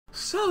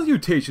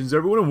Salutations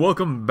everyone and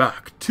welcome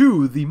back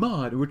to the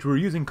mod which we're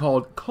using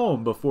called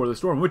Calm Before the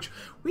Storm, which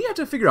we have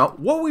to figure out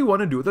what we want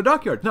to do with the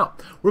dockyard. Now,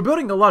 we're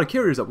building a lot of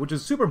carriers up, which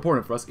is super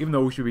important for us, even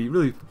though we should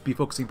really be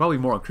focusing probably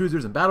more on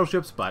cruisers and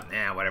battleships, but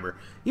whatever.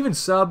 Even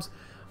subs.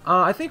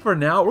 I think for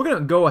now, we're going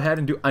to go ahead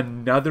and do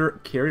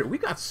another carrier.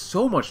 We've got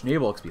so much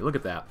naval XP, look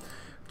at that.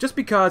 Just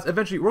because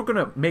eventually we're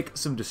going to make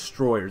some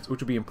destroyers,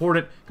 which will be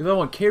important, because I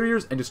want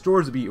carriers and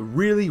destroyers to be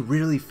really,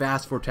 really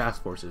fast for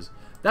task forces.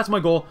 That's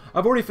my goal.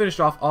 I've already finished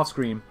off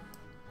screen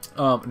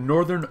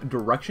northern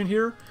direction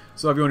here.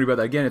 So if you want to do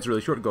that again, it's really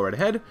short. Go right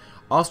ahead.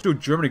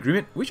 Austro-German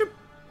agreement. We should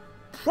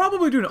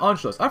probably do an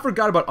Anschluss. I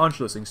forgot about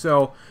Anschlussing.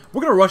 So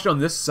we're going to rush on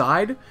this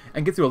side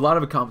and get through a lot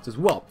of accomplishments as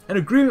well. An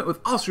agreement with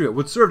Austria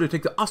would serve to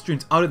take the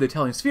Austrians out of the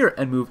Italian sphere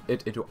and move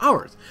it into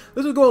ours.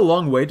 This would go a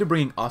long way to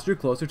bringing Austria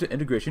closer to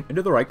integration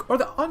into the Reich or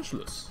the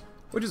Anschluss.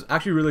 Which is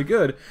actually really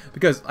good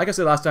because, like I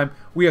said last time,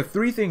 we have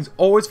 3 things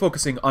always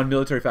focusing on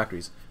military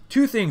factories.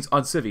 2 things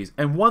on civies,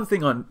 and 1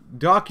 thing on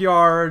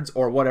dockyards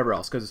or whatever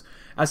else. Because,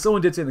 as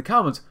someone did say in the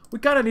comments, we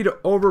kind of need to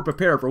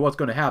over-prepare for what's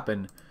going to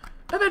happen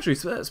eventually,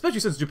 especially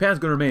since Japan's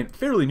going to remain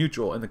fairly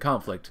neutral in the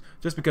conflict,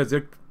 just because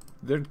their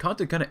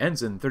content kind of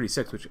ends in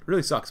 36, which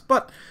really sucks.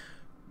 But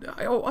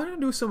I want to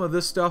do some of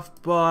this stuff,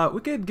 but we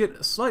could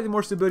get slightly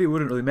more stability. It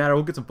wouldn't really matter.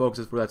 We'll get some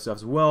focuses for that stuff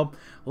as well.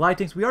 Light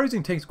tanks. We are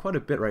using tanks quite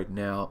a bit right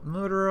now.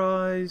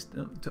 Motorized.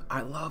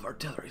 I love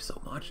artillery so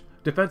much.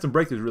 Defense and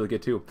breakthrough is really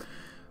good too.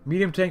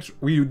 Medium tanks.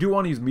 We do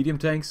want to use medium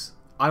tanks.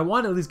 I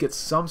want to at least get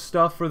some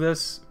stuff for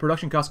this.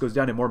 Production cost goes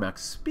down to more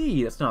max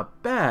speed. That's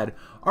not bad.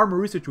 Armor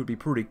research would be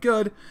pretty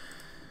good.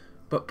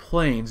 But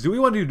planes. Do we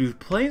want to do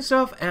plane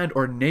stuff and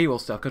or naval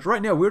stuff? Because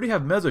right now we already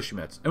have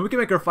Messerschmitts, and we can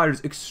make our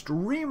fighters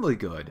extremely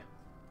good.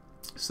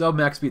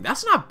 Sub-max speed.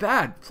 That's not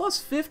bad.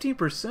 Plus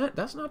 15%.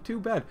 That's not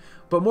too bad.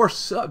 But more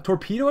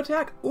torpedo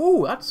attack?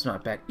 Ooh, that's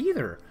not bad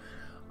either.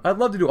 I'd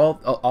love to do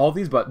all of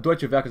these, but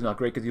Deutsche Welle is not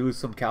great because you lose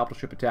some capital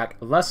ship attack.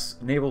 Less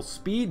naval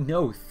speed?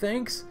 No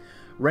thanks.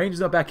 Range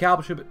is not bad.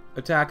 Capital ship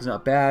attack is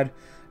not bad.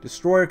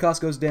 Destroyer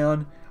cost goes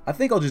down. I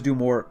think I'll just do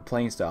more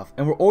plane stuff.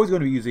 And we're always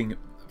going to be using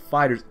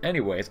fighters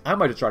anyways. I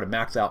might just try to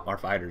max out our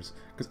fighters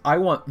because I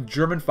want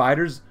German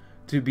fighters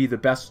to be the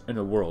best in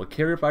the world.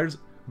 Carrier fighters,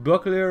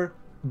 Flugzeugbau.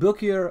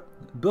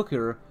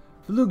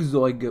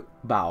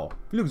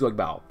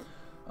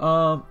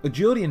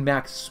 Agility and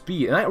max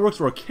speed. And that works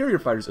for our carrier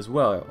fighters as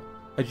well.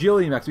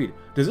 Agility and max speed.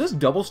 Does this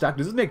double stack?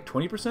 Does this make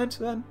 20%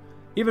 then?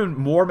 Even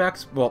more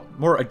max, well,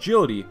 more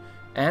agility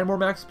and more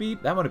max speed?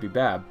 That wouldn't be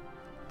bad.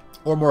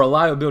 Or more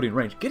reliability and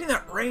range. Getting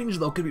that range,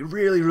 though, could be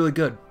really, really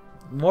good.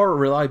 More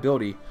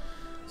reliability.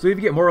 So if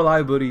you get more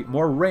reliability,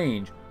 more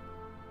range,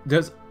 I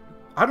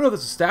don't know if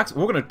this is stacks.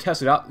 We're going to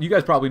test it out. You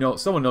guys probably know.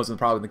 Someone knows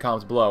probably in the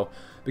comments below.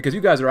 Because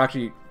you guys are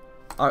actually,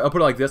 I'll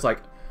put it like this.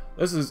 Like,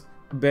 this has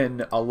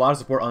been a lot of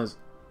support on this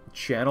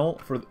channel,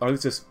 or at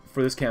least just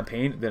for this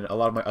campaign, than a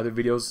lot of my other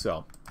videos.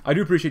 So I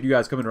do appreciate you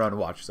guys coming around and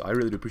watch. So I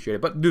really do appreciate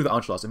it. But do the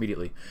Anschluss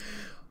immediately.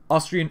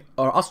 Austria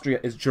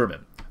is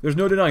German. There's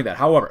no denying that.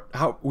 However,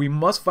 we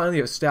must finally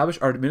establish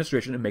our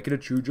administration and make it a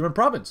true German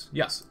province.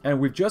 Yes.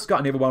 And we've just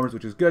got naval bombers,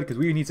 which is good because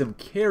we need some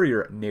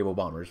carrier naval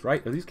bombers,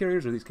 right? Are these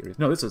carriers or are these carriers?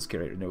 No, this is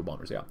carrier naval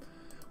bombers, yeah.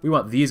 We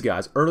want these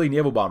guys. Early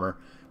naval bomber,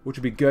 which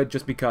would be good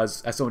just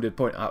because, as someone did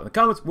point out in the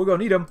comments, we're going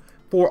to need them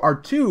for our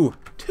two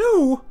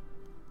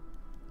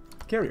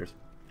carriers.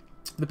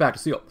 The Pact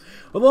of Steel.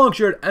 A long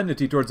shared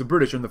enmity towards the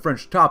British and the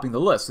French topping the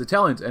list, the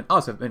Italians and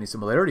us have many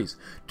similarities.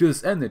 To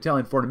this end, the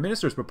Italian foreign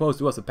ministers proposed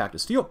to us a Pact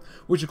of Steel,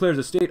 which declares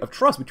a state of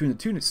trust between the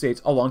 2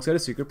 states alongside a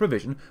secret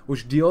provision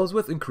which deals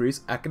with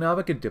increased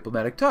economic and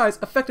diplomatic ties,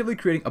 effectively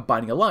creating a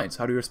binding alliance.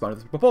 How do you respond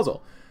to this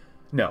proposal?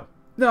 No.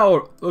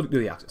 No, we'll do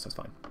the Axis, that's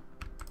fine.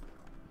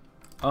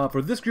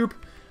 For this group,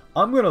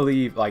 I'm going to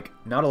leave, like,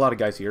 not a lot of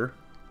guys here,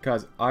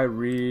 because I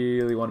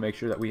really want to make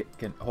sure that we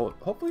can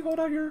hopefully hold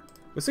out here.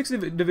 With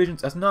 60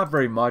 divisions, that's not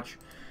very much,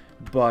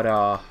 but,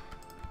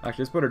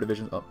 actually, let's put our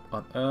divisions up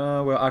on,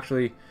 well,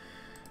 actually,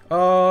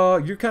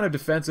 you're kind of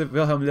defensive,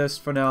 Wilhelm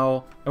list for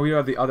now, and we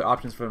have the other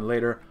options for him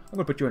later. I'm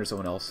going to put you under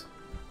someone else.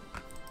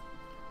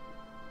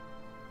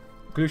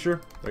 Kluscher,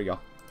 there you go.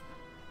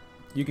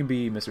 You can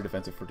be Mr.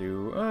 Defensive for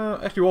 2.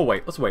 Actually, we'll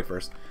wait. Let's wait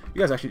first.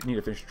 You guys actually need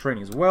to finish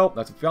training as well.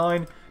 That's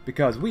fine,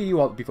 because we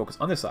will be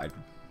focused on this side.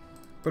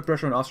 Put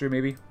pressure on Austria,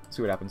 maybe.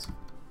 See what happens.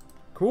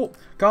 Cool.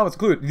 Comments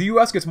include the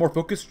U.S. gets more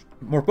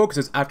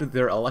focuses after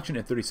their election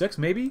in 36,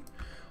 maybe?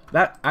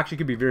 That actually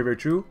could be very, very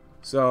true.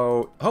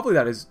 So, hopefully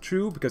that is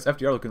true, because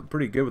FDR looking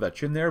pretty good with that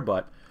chin there,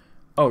 but...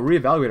 Oh,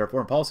 reevaluate our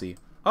foreign policy.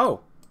 Oh,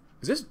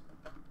 this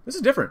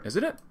is different,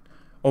 isn't it?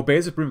 Obey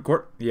the Supreme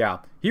Court? Yeah.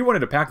 He wanted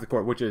to pack the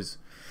court, which is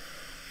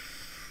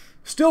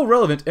still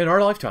relevant in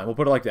our lifetime. We'll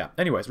put it like that.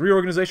 Anyways,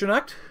 Reorganization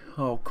Act.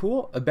 Oh,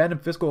 cool. Abandon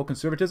fiscal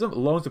conservatism.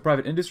 Loans to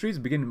private industries.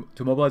 Begin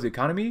to mobilize the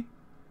economy.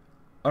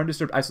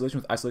 Undisturbed isolation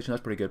with isolation.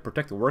 That's pretty good.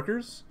 Protect the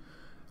workers.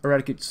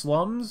 Eradicate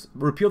slums.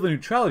 Repeal the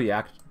Neutrality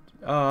Act.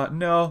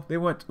 No, they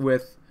went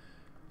with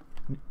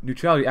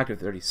Neutrality Act of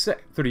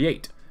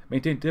 38.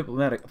 Maintain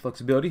diplomatic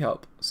flexibility.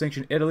 Help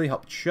sanction Italy.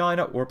 Help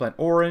China. War Plan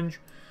Orange.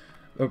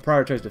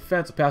 Prioritize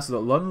defense. Passes the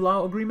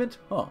Lunlau Agreement.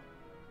 Huh.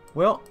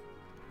 Well,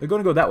 they're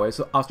going to go that way,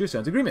 so Austria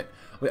sends agreement.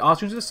 The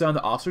Austrians have signed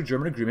the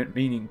Austro-German agreement,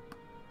 meaning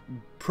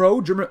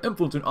pro-German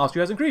influence in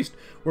Austria has increased.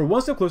 We're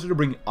one step closer to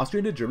bringing Austria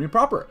into Germany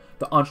proper.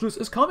 The Anschluss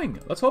is coming.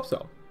 Let's hope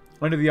so.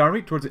 Under the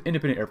army towards an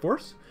independent air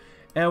force.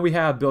 And we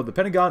have build the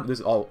Pentagon. This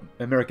is all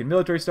American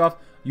military stuff.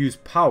 Use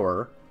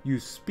power.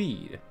 Use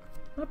speed.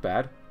 Not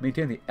bad.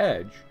 Maintain the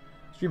edge.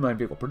 Streamline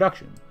vehicle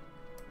production.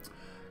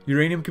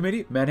 Uranium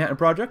Committee, Manhattan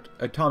Project,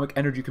 Atomic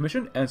Energy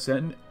Commission, and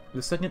send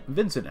the Second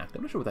Vincent Act.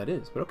 I'm not sure what that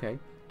is, but okay.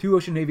 Two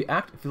Ocean Navy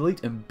Act,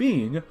 Fleet and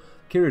Being,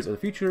 Carriers of the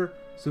Future,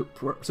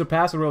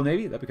 surpass the Royal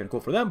Navy. That'd be kind of cool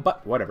for them,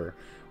 but whatever.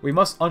 We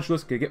must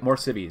Anschluss to get more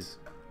civies.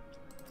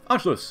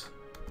 Anschluss!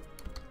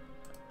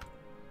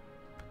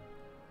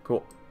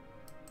 Cool.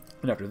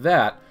 And after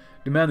that,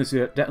 demand the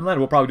Sudetenland.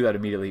 We'll probably do that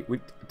immediately.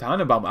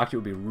 Tannenbaum actually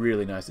would be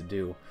really nice to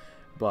do,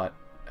 but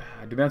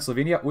demand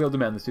Slovenia. We'll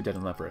demand the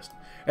Sudetenland first.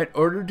 In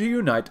order to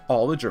unite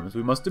all the Germans,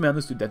 we must demand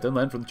the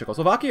Sudetenland from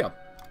Czechoslovakia.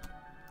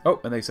 Oh,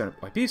 and they sent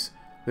it by peace.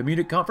 The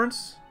Munich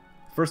Conference,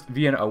 first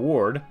Vienna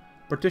Award,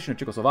 partition of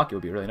Czechoslovakia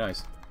would be really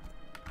nice.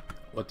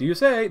 What do you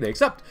say? They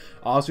accept.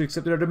 Austria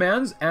accepted our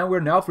demands, and we're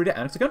now free to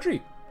annex the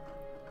country.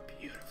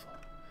 Beautiful.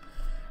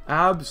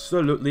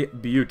 Absolutely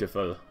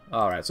beautiful.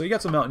 Alright, so you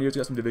got some mountaineers,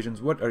 you got some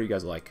divisions. What are you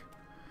guys like?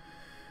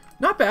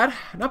 Not bad.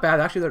 Not bad.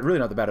 Actually, they're really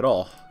not that bad at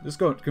all. Just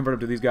go convert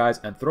them to these guys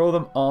and throw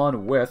them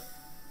on with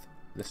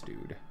this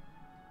dude.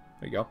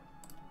 There you go.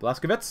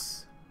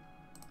 Blaskovitz.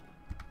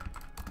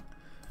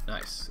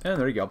 Nice. And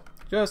there you go.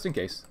 Just in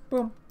case.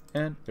 Boom.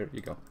 And there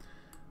you go.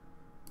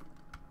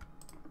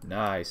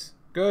 Nice.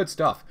 Good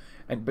stuff.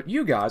 But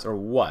you guys are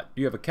what?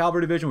 You have a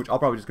cavalry division, which I'll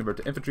probably just convert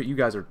to infantry. You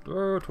guys are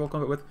 12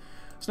 combat with.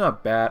 It's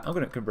not bad. I'm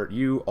going to convert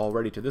you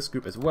already to this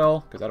group as well,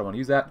 because I don't want to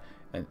use that.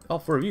 And all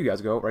 4 of you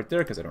guys go right there,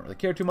 because I don't really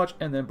care too much.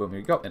 And then boom, here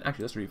you go. And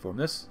actually, let's reform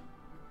this.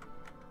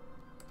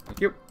 Thank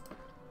you.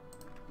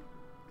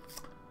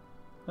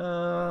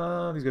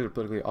 These guys are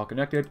politically all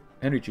connected.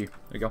 Henrici.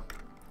 There you go.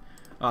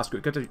 Ah, screw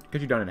it.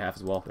 Cut you down in half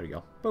as well. There you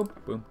go. Boom,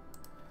 boom.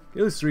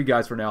 At least 3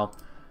 guys for now.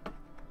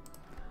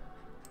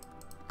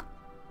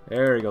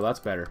 There you go. That's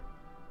better.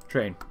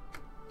 Train.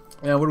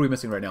 And what are we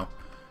missing right now?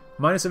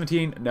 Minus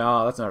 17.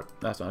 No, that's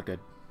not good.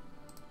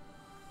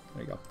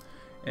 There you go.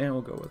 And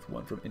we'll go with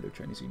 1 from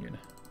Indo-Chinese Union.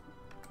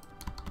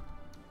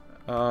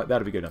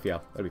 That'll be good enough. Yeah,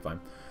 that'll be fine.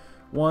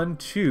 1,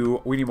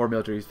 2. We need more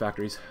military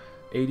factories.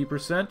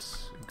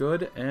 80%.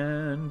 Good.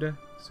 And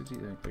 60.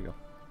 There you go.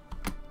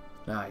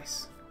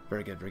 Nice.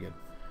 Very good. Very good.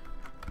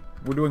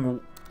 We're doing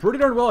pretty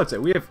darn well, I'd say.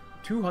 We have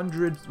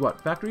 200,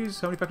 what,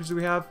 factories? How many factories do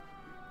we have?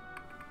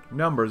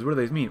 Numbers, what do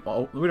they mean?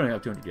 Well, we don't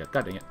have 200 yet.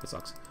 God dang it, that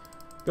sucks.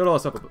 Build all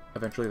this up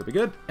eventually, that'll be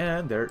good.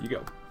 And there you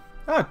go.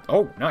 Ah,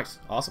 oh, nice.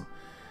 Awesome.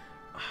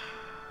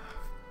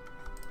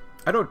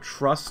 I don't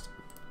trust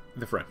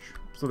the French,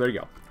 so there you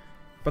go.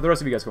 But the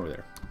rest of you guys come over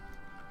there.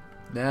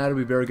 That'll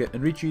be very good.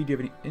 Enrici, do you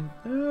have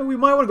any... we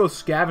might want to go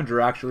scavenger,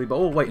 actually, but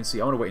we'll wait and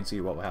see. I want to wait and see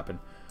what will happen.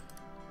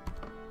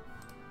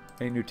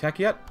 Any new tech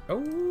yet? Oh,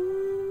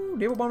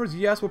 naval bombers?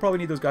 Yes, we'll probably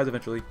need those guys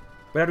eventually.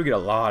 But I have to get a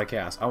lot of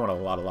cast. I want a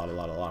lot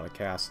of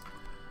cast.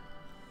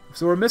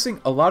 So we're missing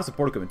a lot of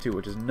support equipment too,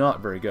 which is not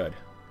very good.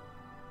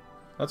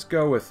 Let's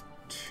go with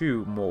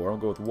 2 more. I'll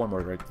go with 1 more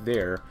right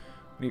there.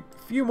 We need a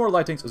few more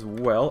light tanks as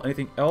well.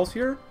 Anything else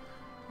here?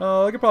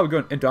 I could probably go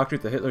and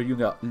indoctrinate the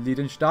Hitler-Jugend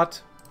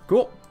Liedenstadt.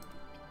 Cool.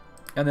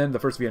 And then the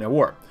First Vienna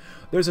War.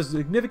 There's a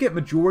significant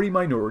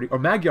minority, or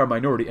Magyar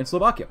minority in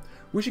Slovakia.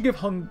 We should give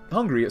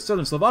Hungary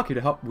southern Slovakia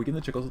to help weaken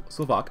the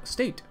Czechoslovak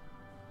state.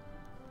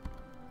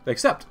 They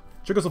accept.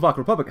 Czechoslovak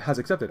Republic has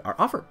accepted our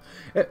offer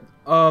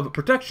of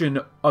protection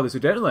of the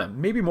Sudetenland.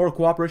 Maybe more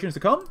cooperation is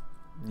to come?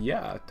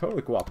 Yeah,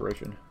 totally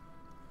cooperation.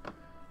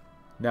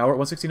 Now we're at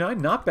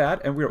 169, not bad,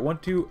 and we're at 1,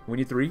 2, we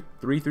need 3,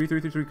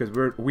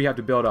 because we have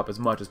to build up as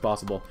much as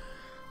possible.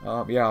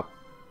 Yeah.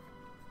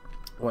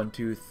 1,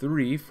 2,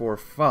 3, 4,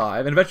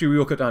 5, and eventually we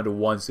will cut down to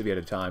 1 city at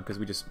a time, because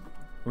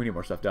we need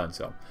more stuff done,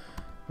 so.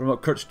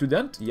 Remote Kurt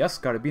Student, yes,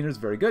 Carabiners,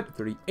 very good.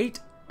 38,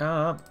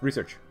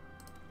 research.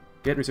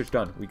 Get research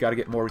done. We gotta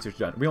get more research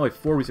done. We only have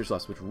 4 research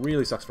left, which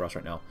really sucks for us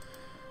right now.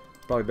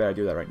 Probably better to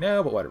do that right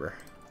now, but whatever.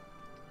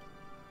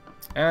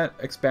 And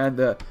expand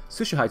the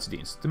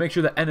Sicherheitsdienst to make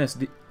sure that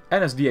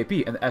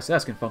NSDAP and the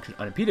SS can function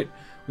unimpeded.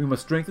 We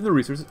must strengthen the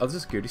resources of the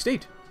security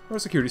state, or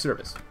security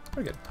service.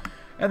 Very good.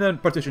 And then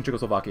partition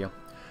Czechoslovakia.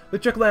 The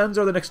Czech lands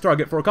are the next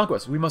target for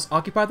conquest. We must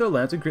occupy their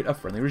lands and create a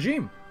friendly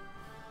regime.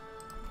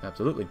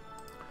 Absolutely.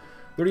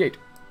 38.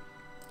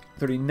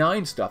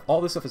 39 stuff.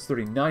 All this stuff is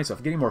 39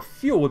 stuff. Getting more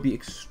fuel would be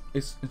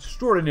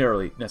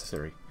extraordinarily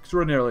necessary.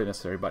 Extraordinarily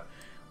necessary, but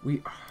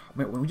we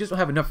just don't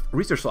have enough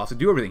research slots to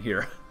do everything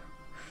here.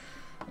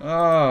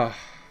 That's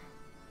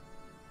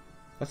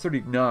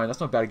 39. That's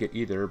not bad to get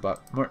either,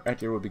 but more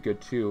anti-air would be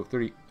good too.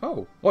 30.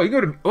 Oh, you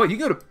go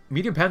to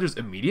medium panzers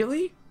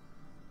immediately?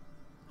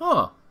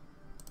 Huh.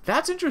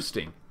 That's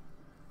interesting.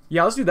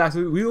 Yeah, let's do that.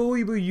 So we will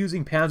be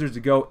using panzers to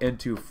go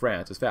into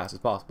France as fast as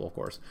possible, of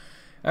course.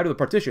 After the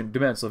partition,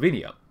 demand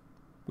Slovenia.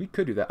 We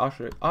could do that.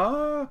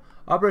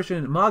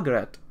 Operation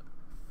Margaret.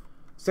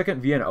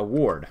 Second Vienna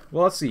Award.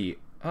 Well, let's see.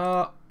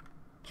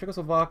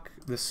 Czechoslovak,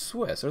 the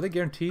Swiss, are they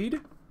guaranteed?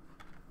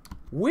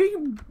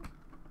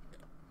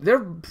 They're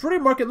pretty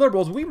market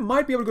liberals. We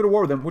might be able to go to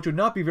war with them, which would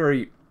not be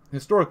very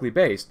historically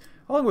based.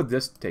 How long would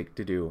this take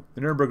to do?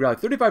 The Nuremberg Rally,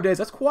 35 days.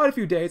 That's quite a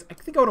few days. I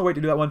think I want to wait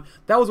to do that one.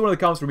 That was one of the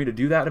comments for me to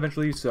do that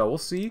eventually, so we'll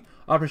see.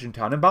 Operation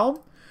Tannenbaum.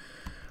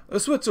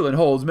 Switzerland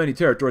holds many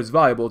territories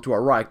valuable to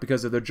our Reich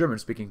because of their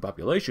German-speaking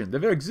population. The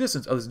very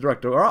existence of this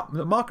direct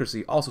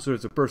democracy also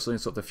serves to personally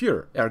insult the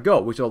Fuhrer. Ergo,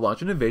 we shall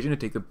launch an invasion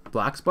and take the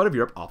black spot of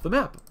Europe off the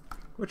map.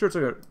 Which hurts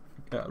our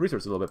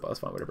resources a little bit, but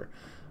that's fine, whatever.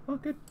 Oh,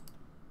 good.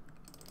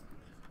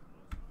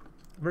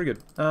 Very good.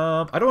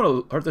 I don't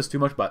want to hurt this too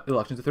much, but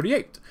elections at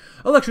 38.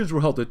 Elections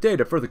were held today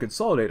to further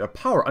consolidate our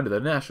power under the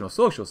National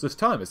Socialists. This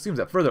time, it seems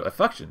that further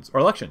elections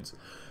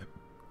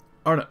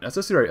are not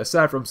necessary,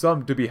 aside from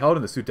some to be held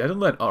in the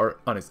Sudetenland or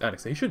on its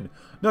annexation.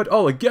 Not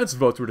all against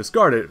votes were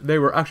discarded, they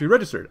were actually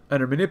registered,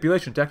 and our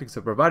manipulation tactics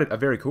have provided a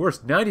very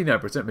coerced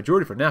 99%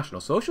 majority for National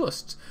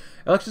Socialists.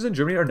 Elections in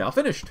Germany are now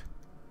finished.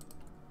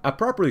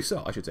 Properly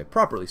so, I should say,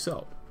 properly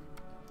so.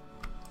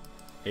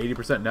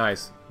 80%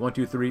 nice. 1,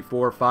 2, 3,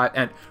 4, 5,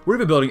 and we're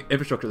even building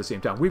infrastructure at the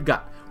same time. We've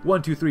got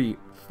 1, 2, 3,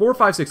 4,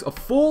 5, 6 of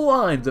full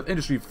lines of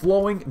industry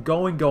flowing,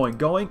 going.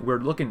 We're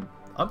looking,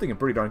 I'm thinking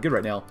pretty darn good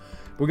right now.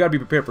 But we got to be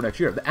prepared for next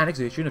year. The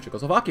annexation of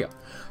Czechoslovakia.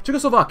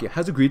 Czechoslovakia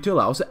has agreed to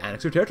allow us to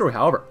annex their territory,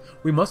 however.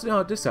 We must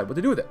now decide what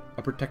to do with it.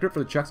 A protectorate for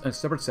the Czechs and a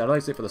separate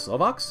satellite state for the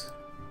Slovaks?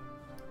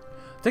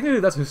 Technically,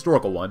 that's a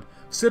historical one.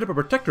 Set up a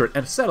protectorate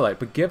and a satellite,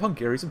 but give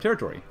Hungary some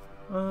territory.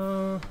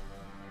 I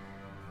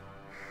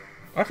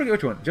forget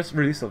which one. Just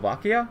release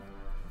Slovakia?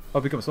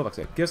 Oh, become a Slovak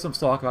state. Give some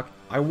Slovak.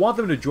 I want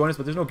them to join us,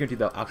 but there's no guarantee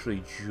they'll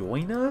actually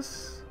join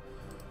us.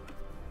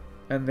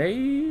 And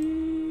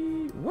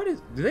they... What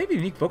is... Do they have a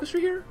unique focus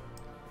tree here?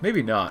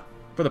 Maybe not.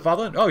 For the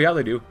fatherland? Oh, yeah,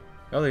 they do.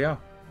 Oh, yeah.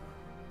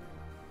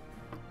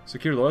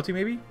 Secure loyalty,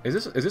 maybe? Is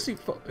this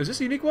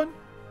a unique one?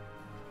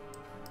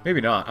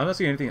 Maybe not. I'm not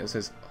seeing anything that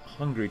says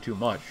Hungary too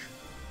much.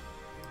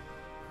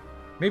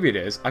 Maybe it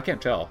is. I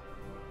can't tell.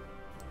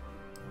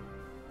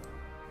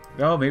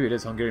 Oh, maybe it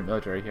is Hungarian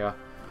military, yeah.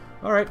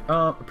 Alright,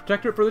 a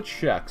protectorate for the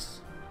Czechs.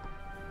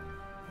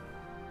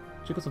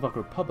 Czechoslovak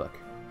Republic.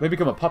 They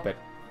become a puppet.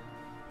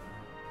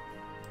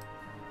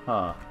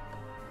 Huh.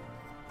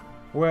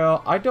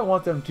 Well, I don't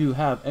want them to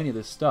have any of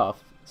this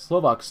stuff.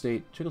 Slovak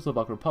state,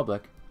 Czechoslovak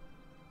Republic.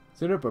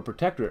 Set up a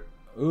protectorate.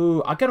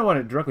 Ooh, I kind of want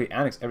to directly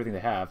annex everything they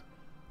have.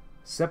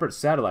 Separate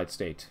satellite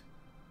state.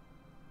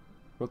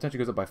 World tension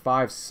goes up by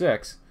 5,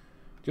 6.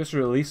 Just to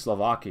release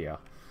Slovakia.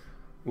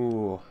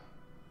 Ooh.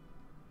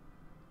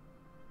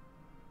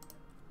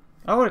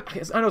 I know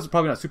it's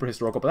probably not super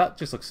historical, but that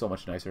just looks so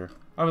much nicer.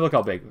 I mean, look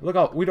how big. Look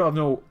how we don't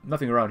have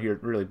nothing around here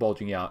really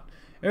bulging out.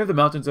 And we have the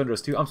mountains under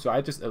us too. I'm sorry,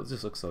 it just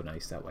looks so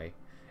nice that way.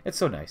 It's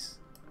so nice.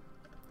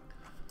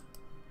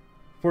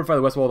 Fortify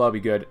the west wall, that'll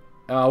be good.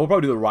 We'll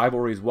probably do the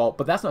rivalry as well,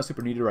 but that's not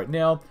super needed right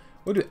now.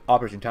 We'll do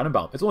Operation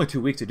Tannenbaum. It's only 2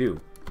 weeks to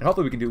do, and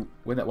hopefully we can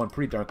win that one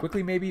pretty darn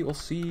quickly. Maybe we'll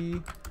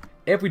see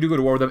if we do go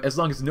to war with them, as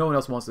long as no one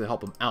else wants to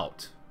help them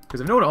out.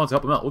 Because if no one wants to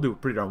help them out, we'll do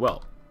pretty darn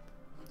well.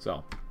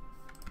 So.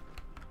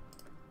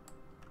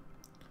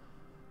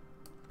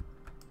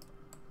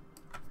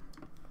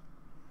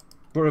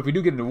 But if we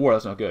do get into war,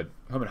 that's not good.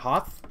 Hermann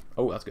Hoth?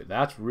 Oh, that's good.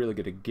 That's really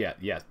good to get.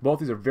 Yes, both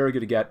these are very good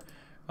to get.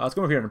 Let's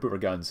go over here and improve our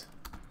guns.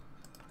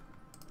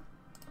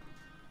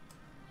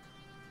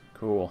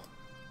 Cool.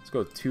 Let's go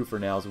with 2 for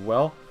now as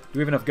well. Do we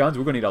have enough guns?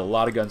 We're going to need a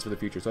lot of guns for the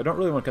future, so I don't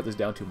really want to cut this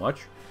down too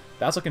much.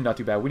 That's looking not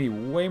too bad. We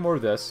need way more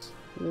of this.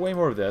 Way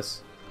more of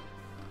this.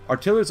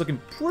 Artillery is looking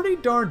pretty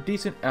darn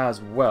decent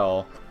as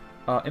well.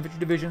 Infantry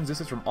divisions.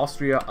 This is from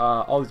Austria.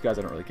 All these guys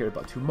I don't really care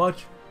about too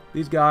much.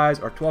 These guys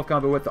are 12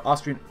 combat width. The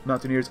Austrian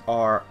Mountaineers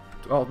are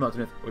 12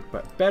 mountaineers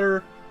but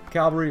better.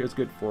 Cavalry is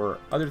good for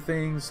other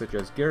things, such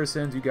as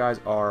garrisons. You guys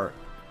are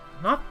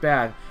not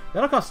bad.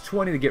 That'll cost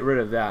 20 to get rid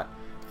of that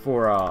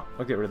for, I'll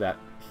get rid of that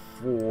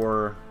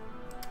for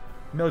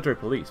military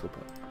police, we'll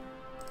put.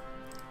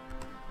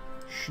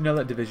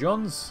 Schnelle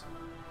Divisions.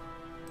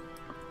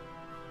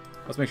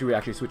 Let's make sure we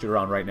actually switch it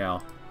around right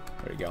now.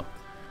 There you go.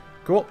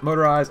 Cool.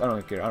 Motorized. I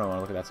don't care. I don't want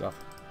to look at that stuff.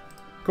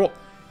 Cool.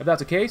 If that's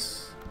the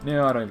case,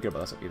 no, I don't even care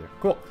about that stuff either.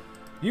 Cool.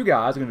 You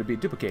guys are going to be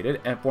duplicated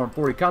and form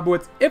 40 combat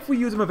widths if we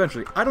use them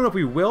eventually. I don't know if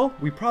we will.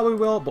 We probably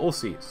will, but we'll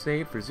see.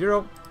 Save for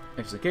 0.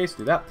 And just in case,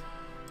 do that.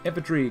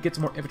 Infantry. Get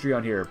some more infantry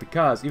on here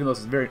because even though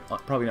this is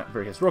probably not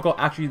very historical,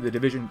 actually the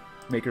division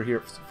maker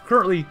here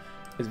currently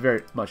is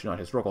very much not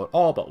historical at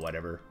all, but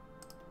whatever.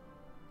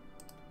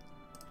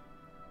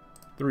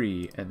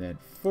 3, and then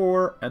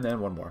 4, and then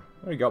 1 more.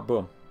 There you go.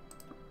 Boom.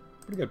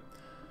 Pretty good.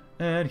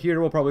 And here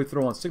we'll probably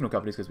throw on signal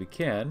companies because we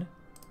can.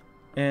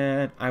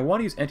 And I want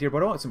to use anti-air,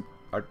 but I want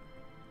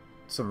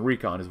some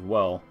recon as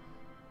well.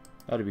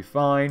 That'd be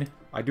fine.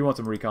 I do want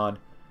some recon.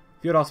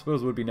 Field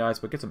hospitals would be nice,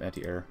 but get some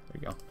anti-air.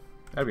 There you go.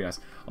 That'd be nice.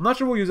 I'm not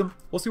sure we'll use them.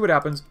 We'll see what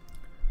happens.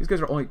 These guys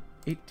are only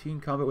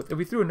 18 combat width. If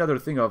we threw another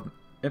thing of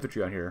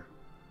infantry on here,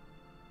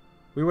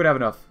 we would have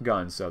enough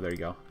guns, so there you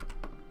go.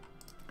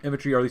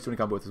 Infantry are at least 20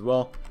 combat width as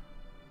well.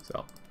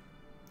 So,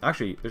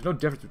 Actually, there's no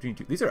difference between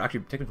two. These are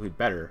actually technically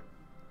better.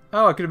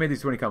 Oh, I could have made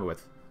these 20 combo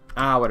width.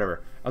 Ah,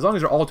 whatever. As long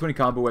as they're all 20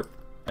 combo width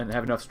and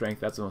have enough strength,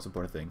 that's the most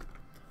important thing.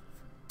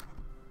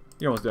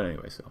 You're almost done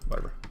anyway, so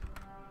whatever.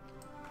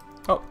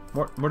 Oh,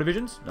 more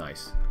divisions?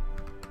 Nice.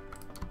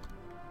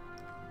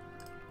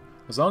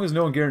 As long as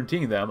no one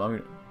guaranteeing them, I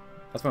mean,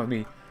 that's fine with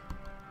me.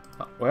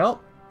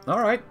 Well,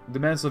 alright.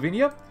 Demand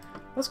Slovenia.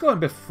 Let's go and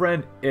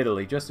befriend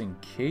Italy, just in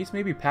case.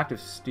 Maybe Pact of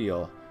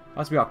Steel.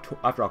 Has to be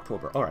after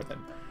October. Alright then.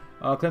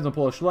 Cleanse on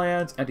Polish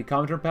lands.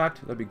 Anti-Comintern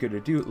Pact. That'd be good to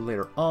do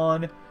later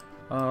on.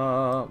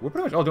 We're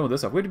pretty much all done with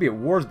this stuff. We have to be at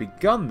War's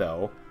Begun,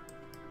 though.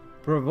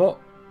 Promote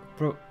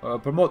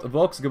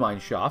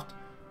Volksgemeinschaft.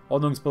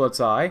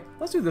 Ordnungspolizei.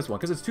 Let's do this one,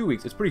 because it's 2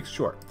 weeks. It's pretty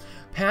short.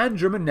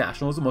 Pan-German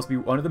nationalism must be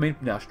one of the main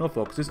national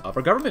focuses of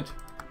our government.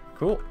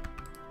 Cool.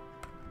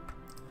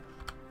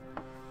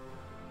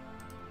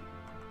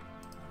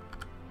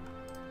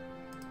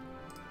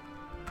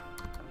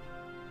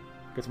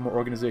 Get some more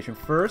organization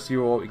first. See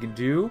what we can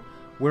do.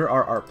 Where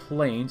are our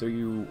planes? Are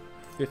you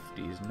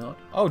 50s? Not.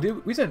 Oh,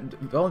 dude, we sent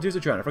volunteers to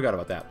China. I forgot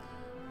about that.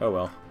 Oh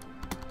well.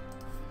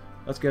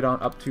 Let's get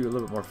on up to a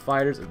little bit more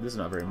fighters. This is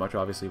not very much,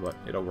 obviously, but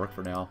it'll work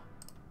for now.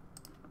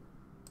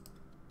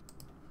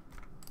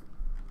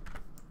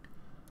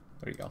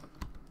 There you go.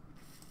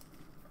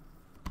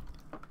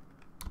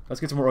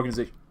 Let's get some more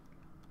organization.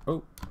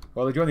 Oh,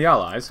 well, they joined the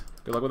Allies.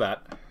 Good luck with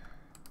that.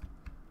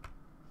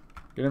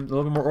 Get them a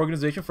little bit more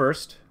organization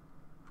first.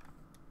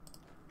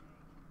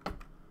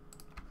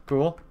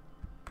 Cool.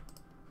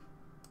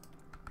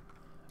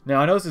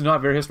 Now, I know this is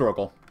not very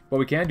historical, but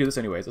we can do this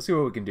anyways. Let's see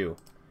what we can do.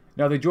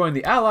 Now, if they join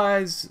the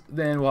Allies,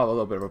 then we'll have a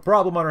little bit of a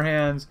problem on our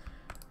hands,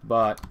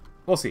 but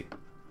we'll see.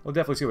 We'll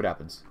definitely see what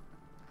happens.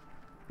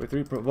 With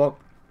 3 provoke,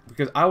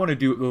 because I want to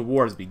do the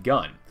war has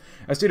begun.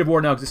 A state of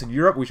war now exists in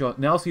Europe. We shall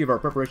now see if our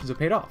preparations have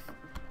paid off.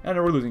 And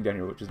we're losing down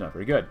here, which is not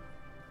very good.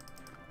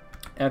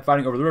 And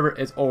fighting over the river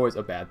is always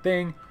a bad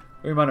thing.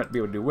 We might not be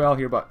able to do well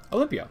here, but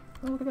Olympia.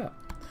 Oh, look at that.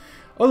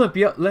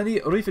 Olympia, Leni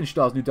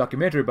Riefenstahl's new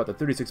documentary about the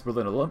 36th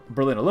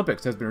Berlin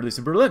Olympics has been released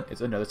in Berlin.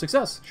 It's another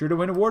success. Sure to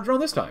win awards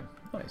around this time.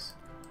 Nice.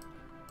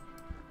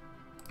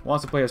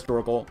 Wants to play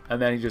historical,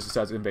 and then he just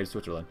decides to invade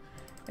Switzerland.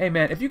 Hey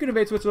man, if you could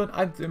invade Switzerland,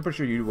 I'm pretty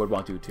sure you would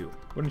want to too.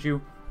 Wouldn't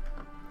you?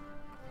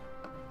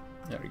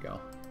 There we go.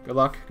 Good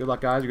luck. Good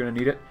luck, guys. You're going to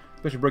need it.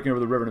 Especially breaking over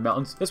the river and the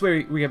mountains. This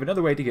way, we have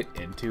another way to get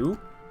into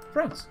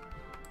France.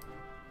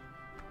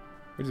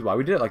 Which is why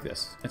we did it like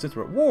this. And since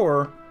we're at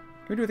war,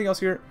 can we do anything else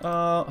here?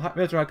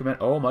 Military High Command.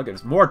 Oh my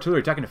goodness. More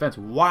artillery attack and defense.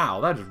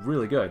 Wow, that is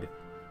really good.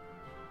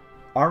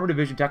 Armor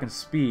division attack and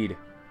speed.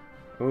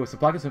 Oh,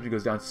 supply consumption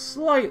goes down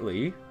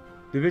slightly.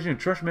 Division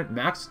entrenchment,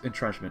 max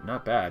entrenchment.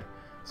 Not bad.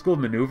 School of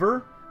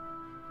maneuver.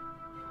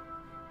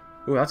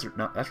 Oh,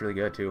 that's really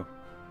good too.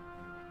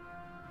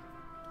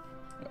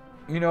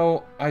 You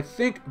know, I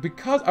think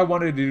because I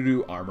wanted to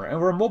do armor, and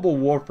we're mobile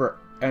warfare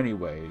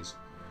anyways,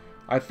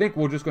 I think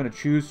we're just going to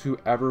choose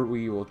whoever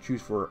we will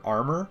choose for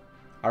armor.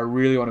 I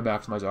really want to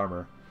maximize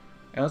armor.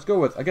 And let's go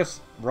with, I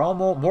guess,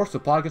 Rommel, more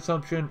supply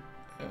consumption.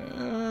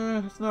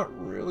 It's not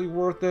really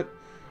worth it.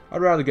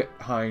 I'd rather get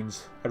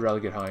Heinz.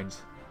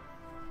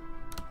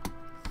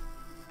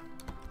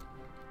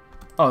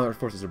 Oh, their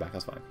forces are back.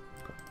 That's fine.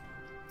 Cool.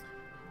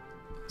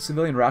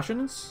 Civilian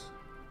rations.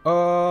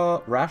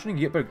 Rationing.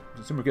 You get better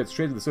consumer goods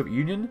straight to the Soviet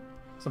Union.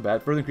 That's not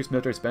bad. Further increase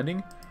military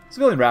spending.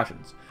 Civilian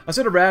rations. A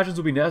set of rations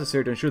will be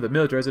necessary to ensure that the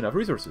military has enough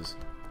resources.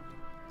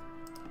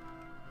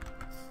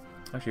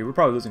 Actually, we're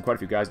probably losing quite a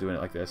few guys doing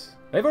it like this.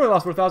 They've already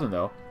lost 4,000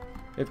 though.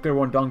 They've got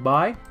one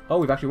Dongbei. Oh,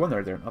 we've actually won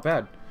there. Not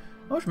bad.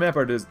 How much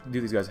manpower do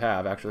these guys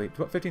have, actually?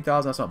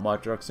 15,000, that's not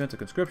much. They're extent to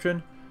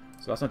conscription,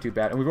 so that's not too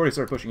bad. And we've already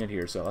started pushing in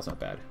here, so that's not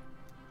bad.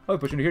 Oh, we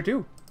pushed into here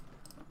too.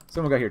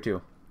 Someone got here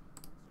too.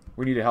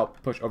 We need to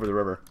help push over the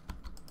river.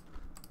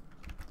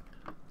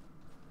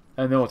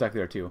 And then we'll attack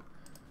there too.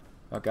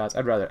 Oh, guys,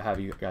 I'd rather have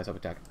you guys help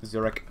attack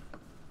Zurich.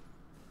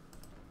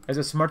 Is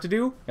it smart to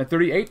do? And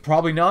 38?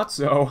 Probably not,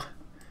 so...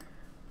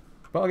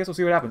 Well, I guess we'll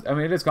see what happens. I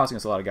mean, it is costing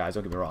us a lot of guys,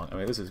 don't get me wrong. I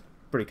mean, this is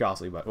pretty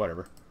costly, but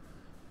whatever.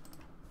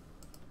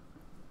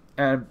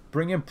 And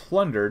bring in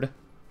plundered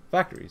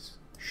factories.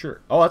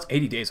 Sure. Oh, that's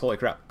 80 days. Holy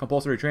crap.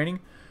 Compulsory training?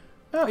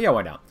 Oh, yeah,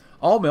 why not?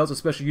 All males,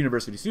 especially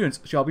university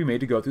students, shall be made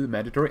to go through the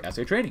mandatory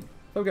essay training.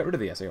 Oh, we got rid of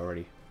the essay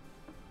already.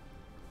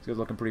 This guy's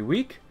looking pretty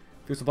weak.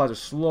 Fuel supplies are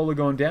slowly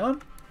going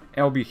down.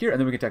 And we'll be here, and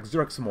then we can attack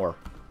Zurich some more.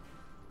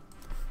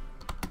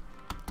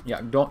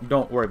 Yeah,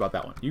 don't worry about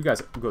that one. You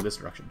guys go this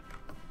direction.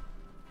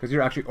 Because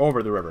you're actually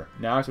over the river.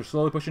 Now, as we're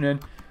slowly pushing in,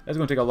 that's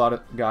going to take a lot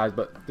of guys,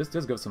 but this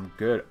does give some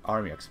good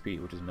army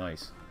XP, which is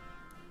nice.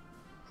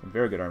 Some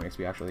very good army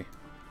XP, actually.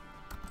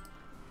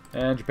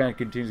 And Japan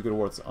continues to go to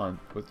war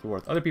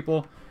with other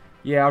people.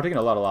 Yeah, we're taking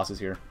a lot of losses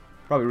here.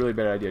 Probably a really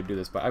bad idea to do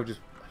this, but I just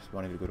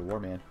wanted to go to war,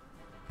 man.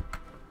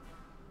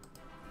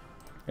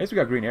 At least we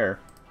got green air.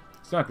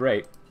 It's not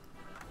great.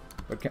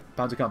 But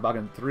pounds count back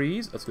in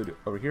 3s. Let's go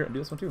over here and do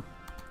this one too.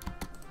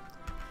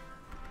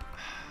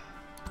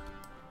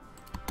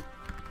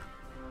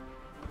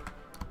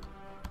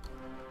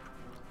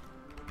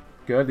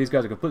 Good. These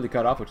guys are completely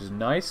cut off, which is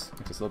nice.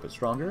 Makes us a little bit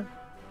stronger.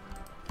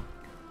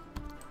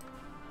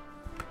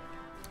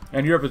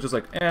 And Europe is just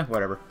like, eh,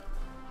 whatever.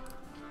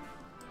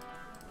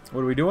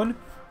 What are we doing?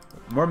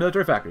 More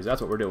military factories.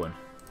 That's what we're doing.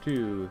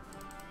 2,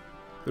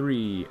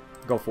 3,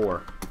 go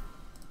 4.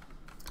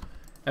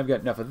 And we've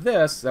got enough of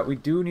this that we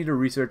do need to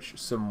research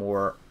some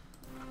more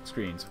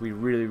screens. We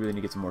really, really need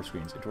to get some more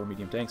screens. Into our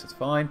medium tanks, that's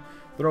fine.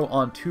 Throw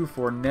on 2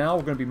 for now.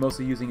 We're going to be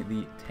mostly using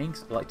the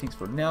tanks, light tanks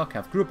for now.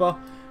 Kampfgruppe,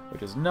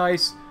 which is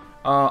nice.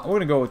 We're going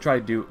to go and try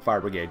to do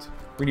fire brigades.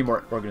 We need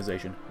more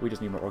organization. We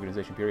just need more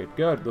organization, period.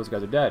 Good. Those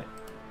guys are dead.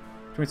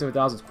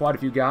 27,000 is quite a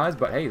few guys,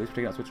 but hey, let's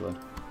take out Switzerland.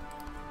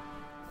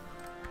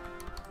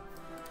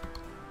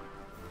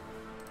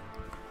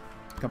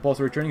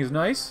 Compulsory training is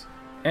nice.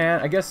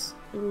 And I guess,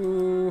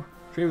 ooh,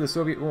 trade with the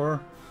Soviet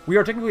war. We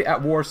are technically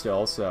at war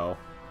still, so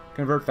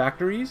convert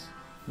factories,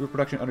 move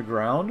production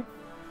underground.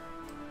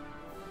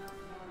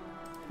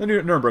 The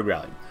new Nuremberg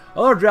rally.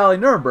 A large rally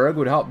in Nuremberg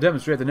would help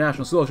demonstrate the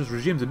National Socialist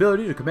regime's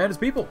ability to command its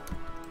people.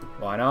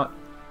 Why not?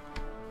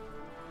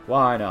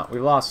 Why not?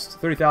 We've lost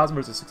 30,000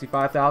 versus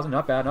 65,000.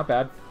 Not bad, not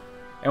bad.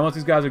 And once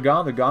these guys are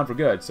gone, they're gone for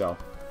good, so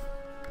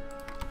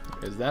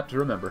is that to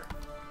remember.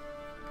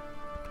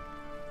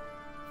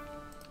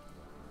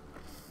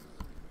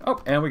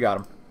 Oh, and we got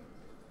him.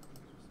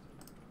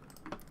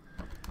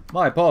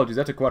 My apologies,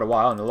 that took quite a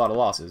while and a lot of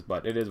losses,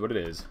 but it is what it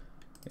is.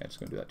 Yeah, just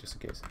gonna do that just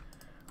in case.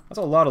 That's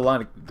a lot of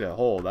line to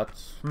hold.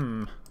 That's,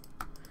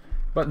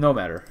 but no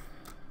matter.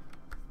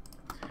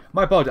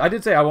 My apologies. I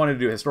did say I wanted to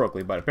do it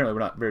historically, but apparently we're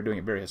not doing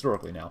it very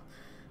historically now.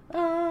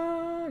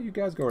 You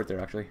guys go right there,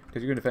 actually,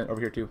 because you're going to defend over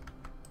here, too.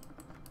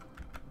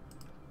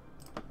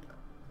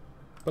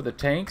 But the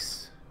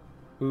tanks...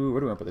 Ooh, where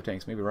do we want to put the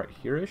tanks? Maybe right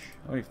here-ish?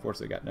 How many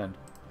forces they got? None.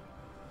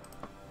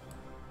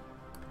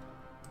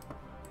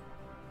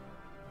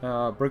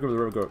 Break over the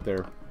river, go up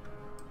there.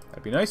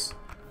 That'd be nice.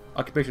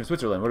 Occupation of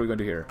Switzerland. What are we going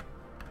to do here?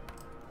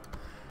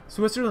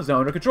 Switzerland's now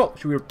under control.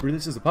 Should we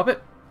release as a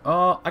puppet?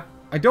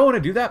 I don't want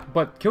to do that,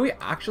 but can we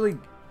actually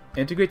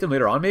integrate them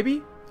later on,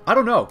 maybe? I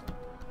don't know.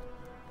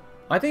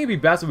 I think it'd be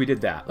best if we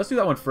did that. Let's do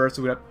that one first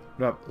so we don't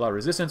have a lot of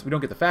resistance. We don't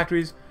get the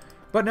factories.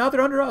 But now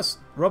they're under us.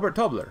 Robert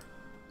Tobler.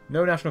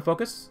 No national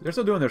focus. They're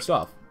still doing their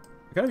stuff.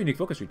 Kind of unique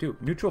focus tree, too.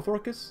 Neutral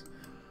focus.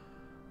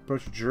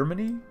 Approach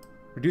Germany.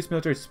 Reduce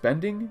military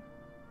spending.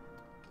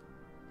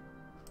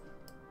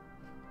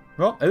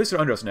 Well, at least they're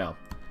under us now.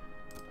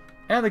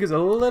 And that gives a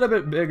little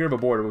bit bigger of a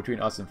border between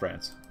us and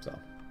France. So,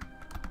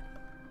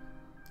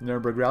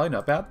 Nuremberg rally,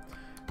 not bad.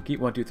 Keep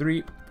 1, 2,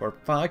 3, 4,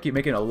 5. Keep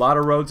making a lot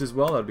of roads as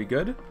well. That'd be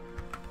good.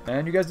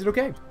 And you guys did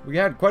okay. We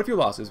had quite a few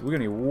losses. We're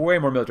going to need way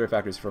more military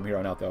factories from here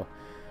on out, though.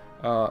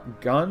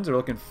 Guns are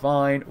looking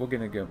fine. We're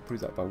going to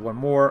improve that by 1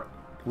 more.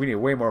 We need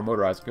way more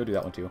motorized. Go do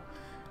that one, too.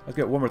 Let's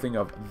get 1 more thing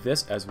of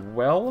this as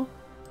well.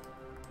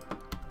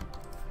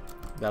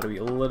 That'll be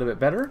a little bit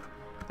better.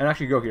 And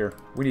actually go here.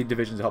 We need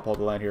divisions to help hold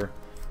the line here.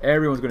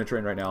 Everyone's going to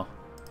train right now.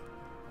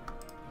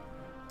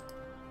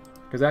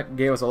 Because that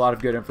gave us a lot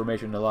of good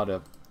information and a lot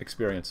of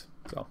experience.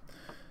 So,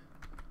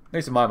 at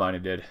least in my mind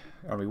it did.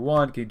 Army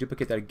 1, can you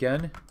duplicate that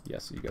again?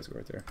 Yes, you guys go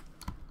right there.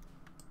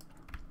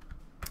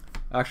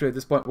 Actually, at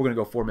this point, we're going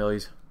to go 4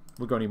 millis.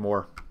 We're going to need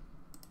more.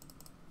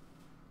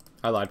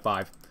 I lied,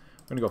 5.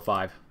 We're going to go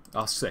 5.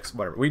 Oh, 6,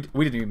 whatever. We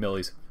didn't need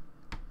millis.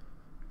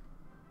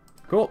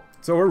 Cool.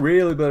 So we're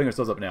really building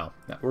ourselves up now.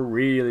 We're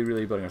really,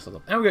 really building ourselves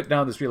up. And we get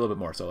down the street a little bit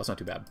more, so that's not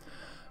too bad.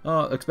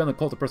 Expand the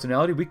cult of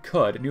personality. We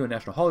could. New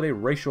national holiday.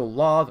 Racial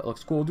law. That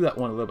looks cool. Do that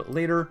one a little bit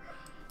later.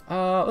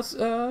 Let's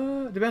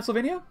demand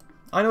Slovenia?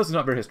 I know this is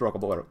not very historical,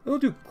 but whatever. We'll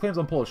do claims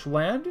on Polish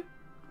land.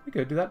 We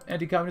could do that.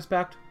 Anti-communist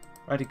pact.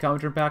 Or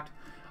anti-comintern pact.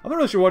 I'm not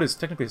really sure what is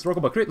technically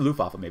historical, but create the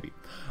Luftwaffe, maybe.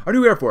 Our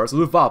new Air Force, the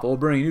Luftwaffe, will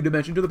bring a new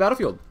dimension to the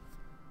battlefield.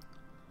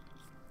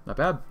 Not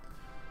bad.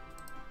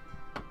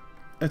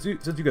 And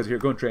since you guys are here,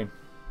 go and train.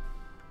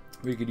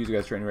 We could use you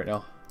guys training right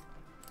now.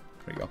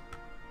 There you go.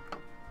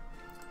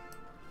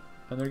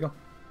 And there you go.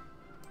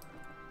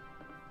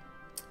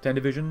 10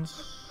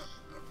 divisions.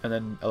 And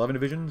then 11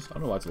 divisions. I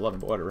don't know why it's 11,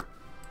 but whatever.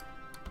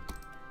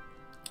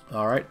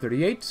 Alright,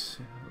 38.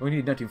 We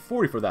need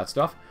 1940 for that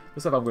stuff.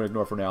 This stuff I'm going to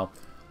ignore for now.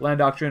 Land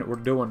doctrine, we're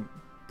doing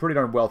pretty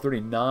darn well.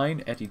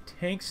 39.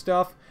 Anti-tank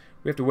stuff.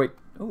 We have to wait.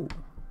 Oh.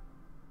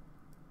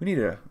 We need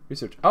to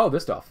research. Oh,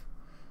 this stuff.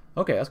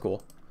 Okay, that's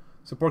cool.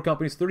 Support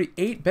companies,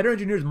 38. Better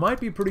engineers might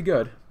be pretty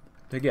good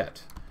to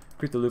get.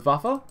 Create the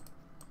Luftwaffe.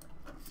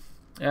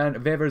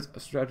 And Weber's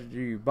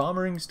strategy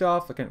bombering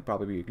stuff. That can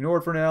probably be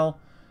ignored for now.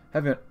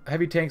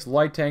 Heavy tanks,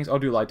 light tanks. I'll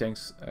do light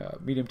tanks.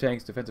 Medium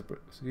tanks, defensive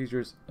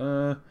procedures.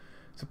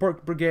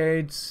 Support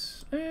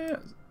brigades.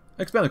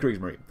 Expand the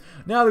Kriegsmarine.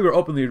 Now that we're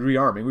openly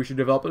rearming, we should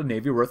develop a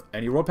navy worth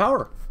any world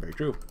power. Very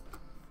true.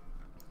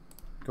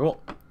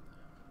 Cool.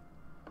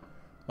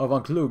 Oh,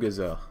 von Klug is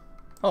a...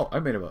 Oh, I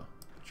made him a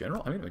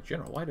general? I made him a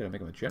general. Why did I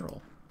make him a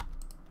general?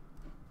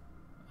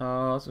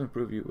 Let's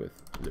improve you with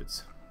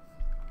Litz.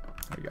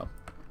 There you go.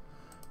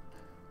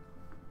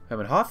 Hem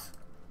and Hoth.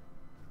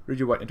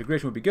 Rigid white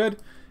integration would be good.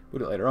 We'll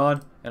do it later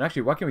on. And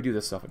actually, why can't we do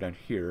this stuff down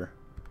here?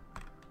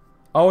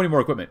 Oh, we need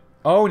more equipment.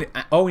 Oh,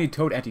 we need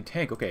towed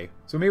anti-tank. Okay.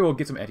 So maybe we'll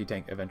get some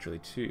anti-tank eventually,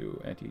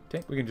 too.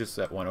 Anti-tank. We can just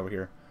set one over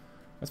here.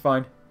 That's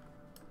fine.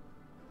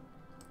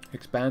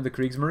 Expand the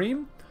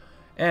Kriegsmarine.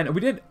 And I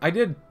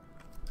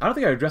don't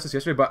think I addressed this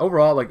yesterday, but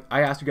overall, like,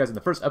 I asked you guys in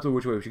the first episode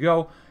which way we should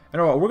go.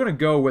 And overall, we're going to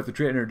go with the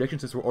trade interdiction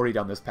since we're already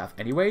down this path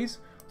anyways.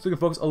 So we can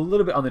focus a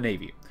little bit on the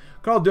Navy.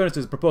 Karl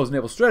Dönitz' proposed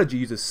naval strategy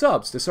uses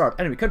subs to starve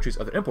enemy countries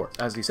of their imports,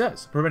 as he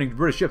says. Preventing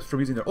British ships from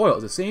using their oil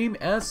is the same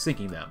as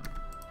sinking them.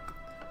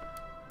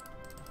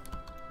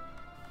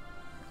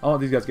 I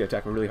want these guys to get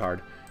attacked really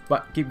hard.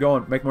 But keep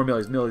going. Make more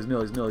millies. Millies.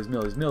 There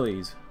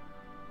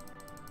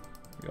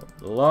we go.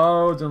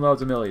 Loads and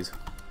loads of millies.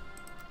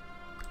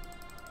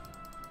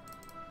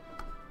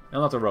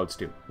 And lots of roads,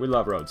 too. We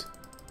love roads.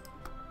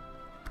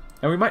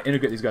 And we might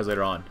integrate these guys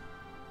later on.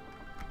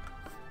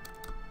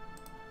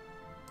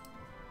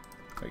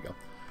 There you go.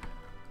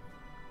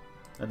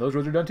 And those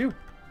roads are done, too.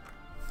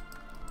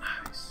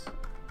 Nice.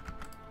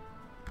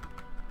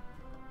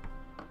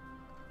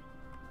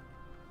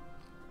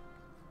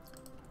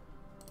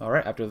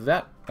 Alright, after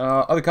that,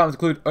 other comments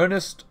include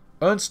Ernst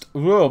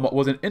Röhm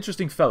was an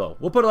interesting fellow.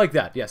 We'll put it like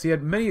that. Yes, he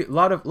had a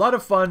lot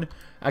of fun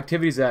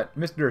activities that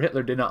Mr.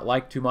 Hitler did not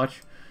like too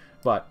much.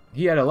 But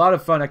he had a lot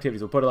of fun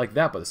activities, we'll put it like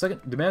that. But the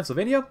second demand,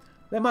 Slovenia,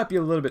 that might be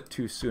a little bit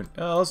too soon.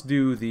 Let's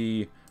do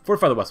the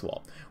fortify the West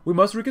Wall. We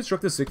must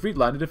reconstruct the Siegfried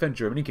line to defend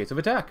Germany in case of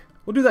attack.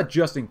 We'll do that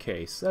just in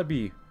case. That'd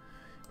be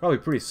probably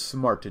pretty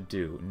smart to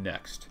do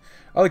next.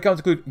 Other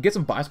comments include get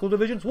some bicycle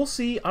divisions. We'll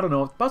see. I don't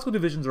know. Bicycle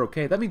divisions are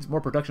okay. That means more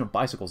production of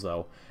bicycles,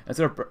 though,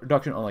 instead of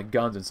production on like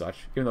guns and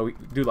such. Even though we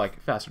do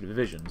like faster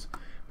divisions.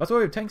 That's what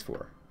we have tanks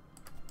for.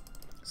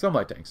 Some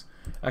light tanks.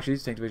 Actually,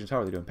 these tank divisions, how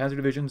are they doing? Panzer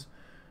divisions.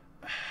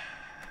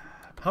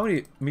 How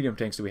many medium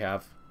tanks do we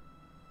have?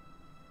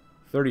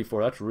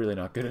 34. That's really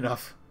not good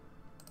enough.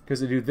 Because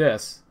to do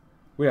this,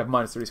 we have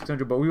minus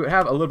 3,600, but we would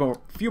have a little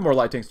more, few more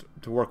light tanks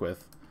to work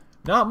with.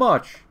 Not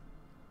much,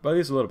 but at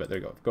least a little bit. There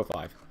you go. Go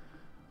 5.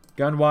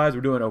 Gun-wise,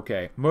 we're doing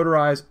okay.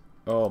 Motorized,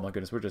 oh my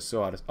goodness, we're just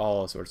so out of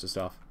all sorts of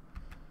stuff.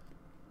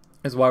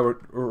 That's why we're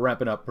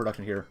ramping up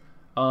production here.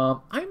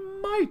 I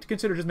might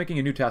consider just making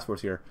a new task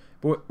force here.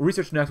 But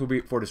research next will be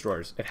for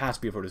destroyers. It has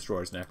to be for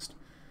destroyers next.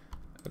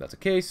 But that's the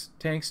case.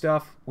 Tank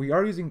stuff. We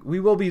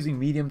will be using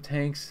medium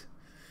tanks.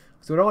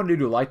 So what I want to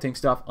do light tank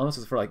stuff, unless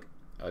it's for like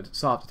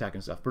soft attack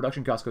and stuff.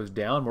 Production cost goes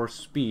down, more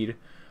speed.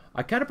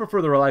 I kind of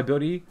prefer the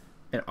reliability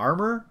and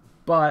armor,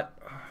 but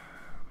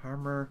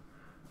armor.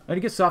 I need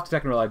to get soft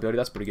attack and reliability.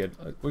 That's pretty good.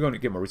 We're going to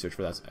get more research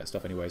for that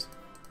stuff anyways.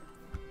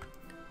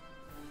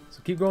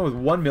 So keep going with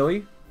 1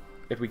 milli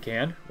if we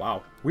can.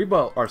 Wow, we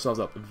built ourselves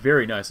up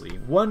very nicely.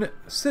 1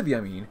 civvy,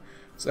 I mean.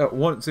 So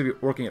 1 civvy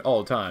working at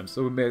all times.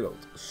 So we made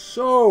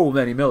so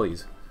many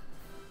millis.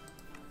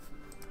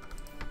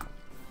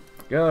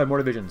 Good, more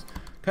divisions.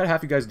 Cut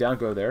half you guys down,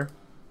 go there.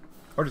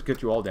 Or just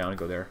get you all down and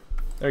go there.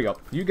 There you go.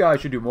 You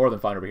guys should do more than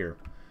fine over here.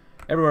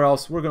 Everywhere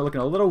else, we're going to look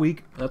a little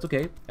weak. That's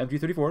okay.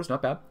 MG-34 is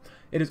not bad.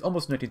 It is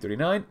almost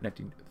 1939.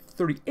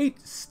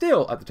 1938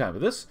 still at the time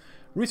of this.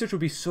 Research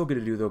would be so good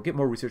to do, though. Get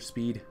more research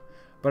speed.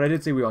 But I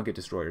did say we want to get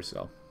destroyers,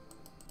 so.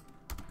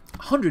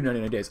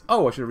 199 days.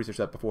 Oh, I should have researched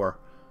that before.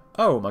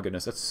 Oh, my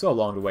goodness. That's so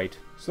long to wait.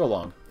 So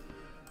long.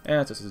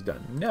 And since this is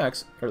done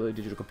next, early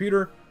digital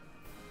computer.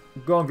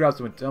 Go and grab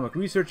some atomic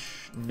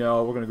research.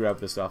 No, we're going to grab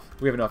this stuff.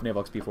 We have enough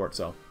naval XP for it,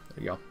 so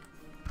there you go.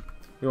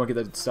 We want to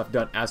get that stuff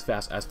done as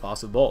fast as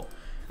possible.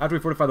 After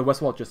we fortify the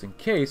West Wall, just in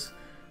case,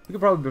 we could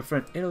probably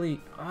befriend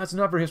Italy. It's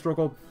not very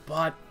historical,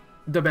 but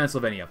demand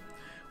Slovenia.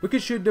 We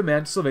should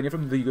demand Slovenia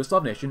from the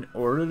Yugoslav nation in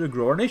order to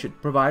grow our nation.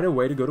 Provide a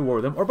way to go to war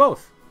with them, or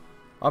both.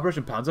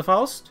 Operation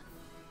Panzerfaust.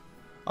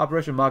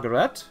 Operation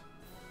Margaret.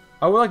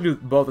 I would like to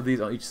do both of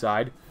these on each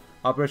side.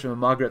 Operation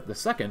Margaret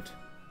II.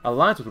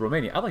 Alliance with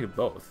Romania. I'd like it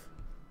both.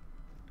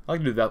 I'd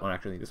like to do that one,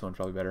 actually. This one's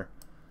probably better.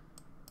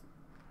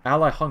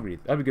 Ally Hungary.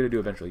 That'd be good to do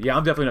eventually. Yeah,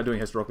 I'm definitely not doing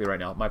historically right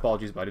now. My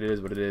apologies, but it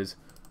is what it is.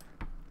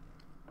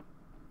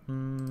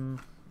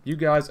 You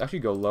guys, actually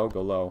go low,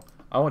 go low.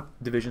 I want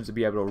divisions to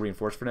be able to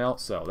reinforce for now,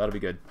 so that'll be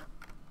good.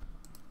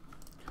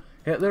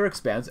 Hitler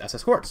expands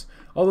SS Courts.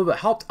 Although the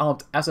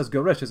Hauptamt SS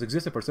Gericht has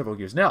existed for several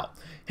years now,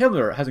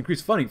 Himmler has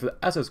increased funding for the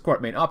SS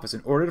Court main office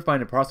in order to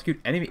find and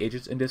prosecute enemy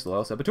agents and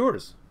disloyal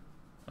saboteurs.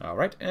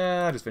 Alright,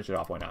 just finish it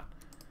off, why not?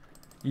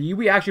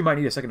 We actually might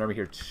need a second army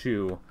here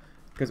too,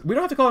 because we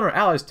don't have to call in our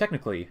allies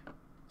technically,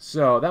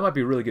 so that might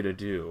be really good to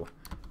do.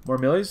 More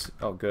millies?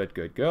 Oh, good,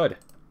 good, good.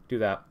 Do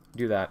that,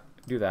 do that,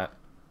 do that.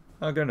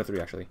 I'll go into 3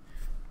 actually,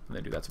 and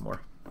then do that some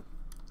more.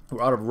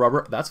 We're out of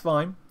rubber, that's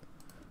fine.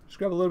 Just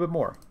grab a little bit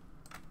more.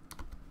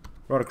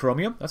 We're out of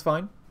chromium, that's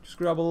fine. Just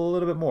grab a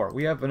little bit more.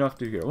 We have enough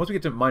to do here. Once we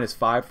get to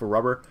 -5 for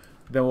rubber,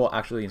 then we'll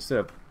actually, instead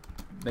of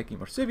making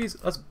more civvies,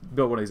 let's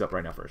build one of these up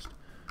right now first.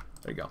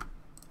 There you go.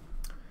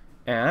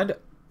 And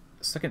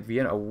Second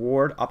Vienna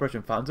Award,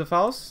 Operation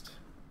Panzerfaust.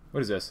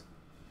 What is this?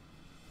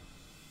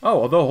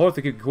 Oh, although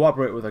Horthy can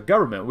cooperate with the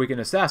government, we can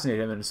assassinate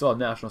him and install a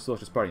National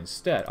Socialist Party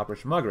instead.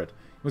 Operation Margaret.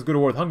 We must go to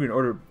war with Hungary in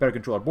order to better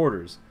control our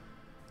borders.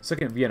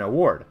 Second Vienna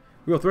Award.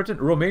 We will threaten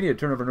Romania to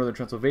turn over northern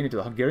Transylvania to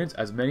the Hungarians,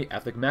 as many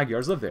ethnic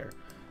Magyars live there.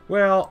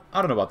 Well,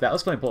 I don't know about that.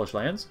 Let's claim Polish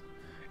lands.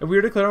 If we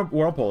were to declare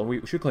war on Poland,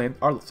 we should claim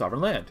our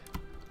sovereign land.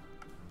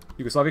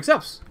 Yugoslavia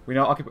accepts. We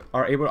now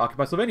are able to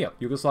occupy Slovenia.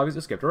 Yugoslavia's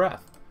escaped her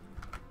wrath.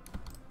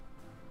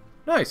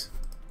 Nice.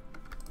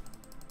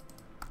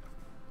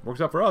 Works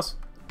out for us.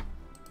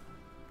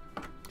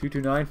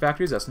 229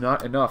 factories. That's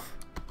not enough.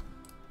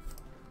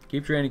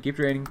 Keep training. Keep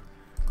training.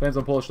 Claims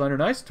on Polish land are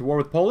nice. To war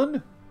with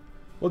Poland?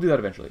 We'll do that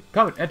eventually.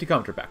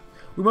 Anti-Comintern Pact.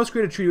 We must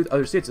create a treaty with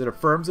other states that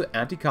affirms the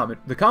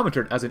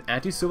Comintern as an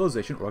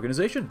anti-civilization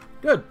organization.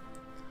 Good.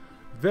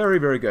 Very,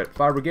 very good.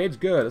 5 brigades.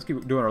 Good. Let's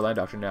keep doing our land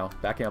doctrine now.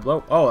 Backhand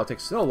blow. Oh, that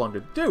takes so long to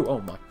do. Oh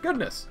my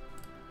goodness.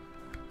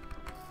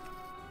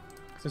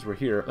 Since we're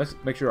here, let's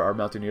make sure our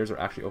mountaineers are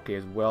actually okay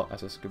as well.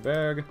 SS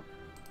Geberg.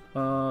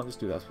 Let's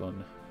do this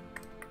one.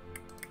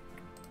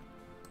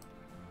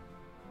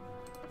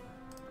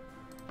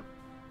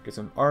 Get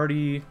some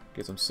arty.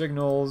 Get some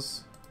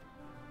signals.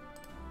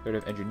 Get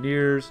rid of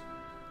engineers.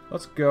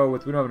 Let's go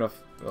with... We don't have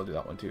enough... I'll do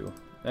that one too.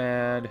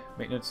 And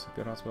maintenance.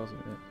 Good hospitals.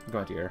 Go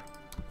into air.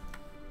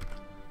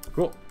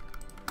 Cool.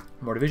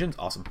 More divisions.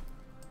 Awesome.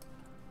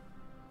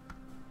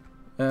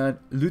 And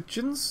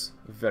Lutyens.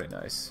 Very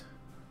nice.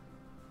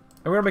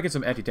 And we're making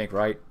some anti-tank,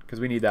 right?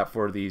 Because we need that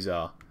for these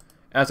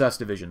SS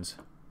divisions.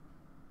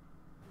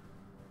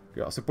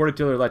 Yeah, support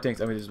artillery, light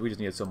tanks. I mean, we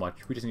just need it so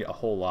much. We just need a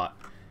whole lot.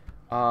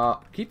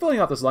 Keep filling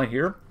out this line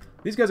here.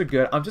 These guys are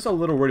good. I'm just a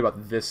little worried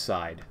about this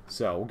side.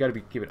 So, we've got to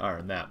be keeping an eye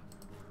on that.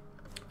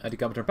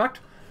 Anti-Comintern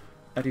Pact.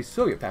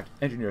 Anti-Soviet Pact.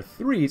 Engineer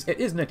 3s. It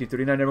is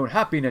 1939. Everyone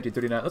happy in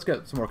 1939. Let's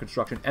get some more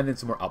construction and then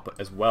some more output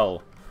as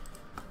well.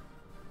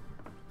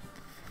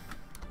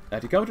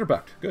 Anti-Comintern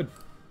Pact. Good.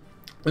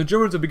 The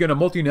Germans have begun a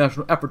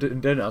multinational effort to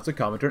denounce the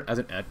Comintern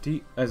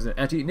as an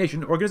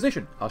anti-nation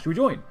organization. How should we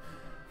join?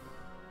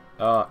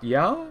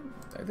 Yeah,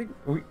 I think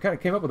we kind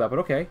of came up with that, but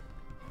okay.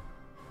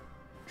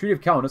 Treaty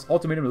of Kaunas,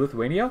 ultimatum to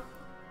Lithuania.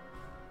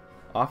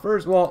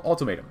 Offers, well,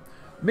 ultimatum.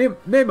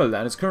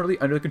 Mainland is currently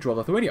under the control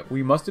of Lithuania.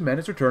 We must demand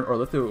its return or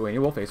Lithuania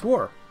will face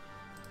war.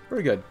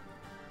 Very good.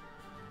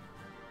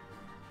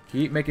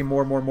 Keep making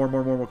more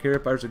carrier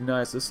fighters.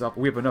 Ignite this up.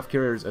 We have enough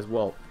carriers as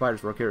well. Fighters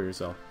for our carriers,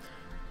 so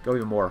go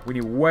even more. We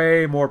need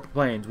way more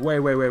planes. Way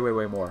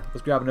more.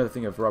 Let's grab another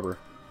thing of rubber.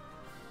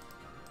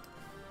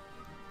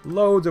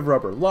 Loads of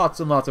rubber. Lots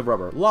and lots of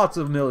rubber. Lots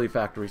of milli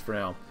factories for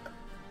now.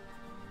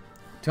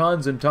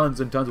 Tons and tons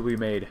and tons will be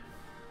made.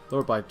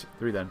 Lower by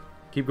 3 then.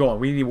 Keep going.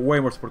 We need way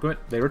more support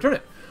equipment. They return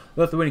it.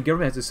 The Lithuanian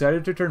government has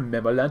decided to return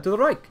Memoland to the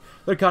Reich.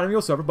 Their economy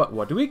will suffer, but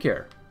what do we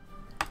care?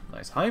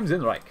 Nice. Heims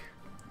in Reich.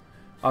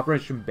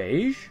 Operation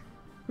Beige.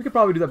 We could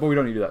probably do that, but we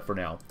don't need to do that for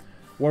now.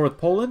 War with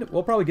Poland.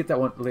 We'll probably get that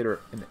one later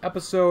in the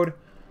episode.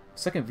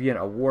 Second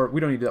Vienna War. We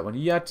don't need to do that one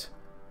yet.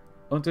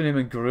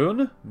 Unternehmen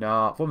Grün.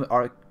 Nah. From the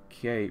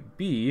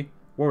RKB.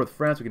 War with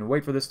France. We can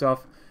wait for this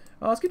stuff.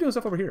 Let's keep doing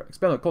stuff over here.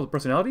 Expand the cult of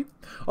personality.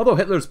 Although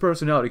Hitler's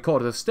personality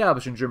cult is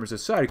established in German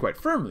society quite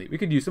firmly, we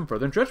could use some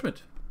further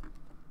entrenchment.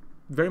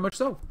 Very much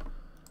so.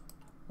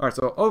 Alright,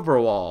 so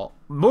overall,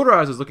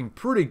 motorized is looking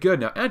pretty good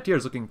now. Anti-air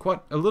is looking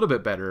quite a little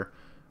bit better.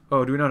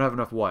 Oh, do we not have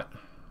enough what?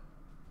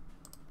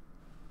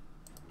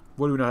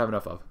 What do we not have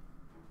enough of?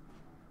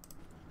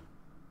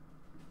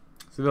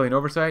 Civilian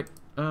oversight?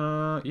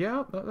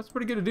 Yeah, that's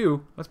pretty good to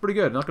do. That's pretty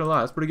good, not gonna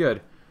lie, that's pretty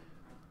good.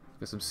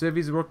 Got some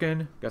civvies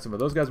working. Got some of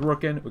those guys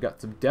working. We got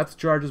some depth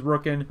charges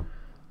working.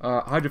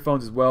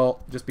 Hydrophones as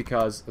well, just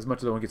because, as much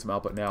as I want to get some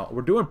output now,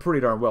 we're doing pretty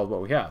darn well with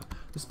what we have.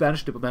 The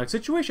Spanish diplomatic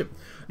situation.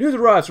 News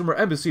arrives from our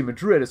embassy in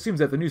Madrid. It seems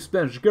that the new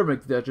Spanish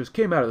government that just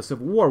came out of the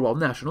Civil War, while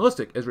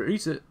nationalistic, is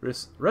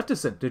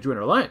reticent to join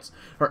our alliance.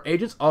 Our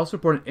agents also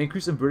report an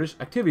increase in British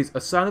activities, a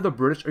sign that the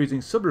British are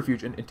using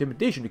subterfuge and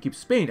intimidation to keep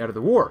Spain out of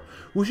the war.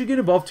 We should get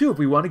involved too if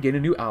we want to gain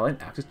a new ally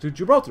and access to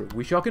Gibraltar.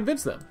 We shall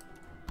convince them.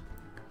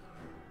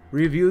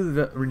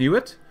 Renew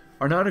it.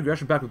 Our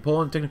non-aggression pact with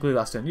Poland technically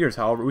lasts 10 years.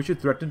 However, we should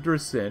threaten to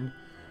rescind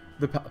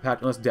the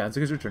pact unless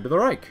Danzig is returned to the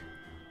Reich.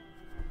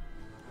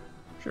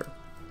 Sure.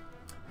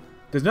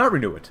 Does not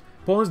renew it.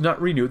 Poland does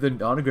not renew the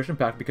non-aggression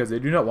pact because they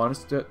do not want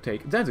us to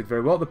take Danzig.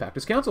 Very well, the pact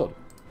is cancelled.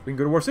 We can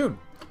go to war soon.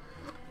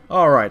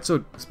 Alright,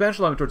 so Spanish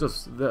alignment towards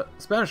us. The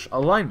Spanish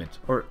alignment,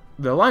 or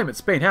the alignment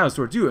Spain has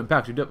towards you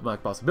impacts your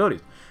diplomatic possibilities.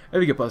 If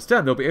you get plus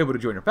 10, they'll be able to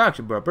join your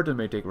faction, but Britain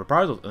may take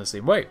reprisals in the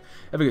same way.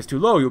 If it gets too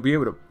low, you'll be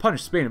able to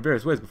punish Spain in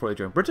various ways before they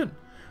join Britain.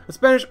 The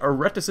Spanish are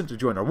reticent to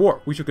join our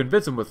war. We should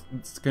convince them with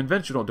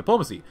conventional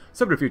diplomacy,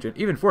 subterfuge, and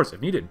even force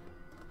if needed.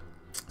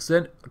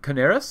 Send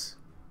Canaris.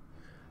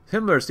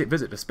 Himmler's state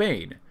visit to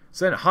Spain.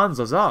 Send Hans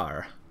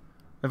Lazar.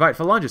 Invite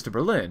Phalanges to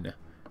Berlin.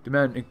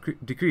 Demand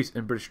decrease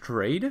in British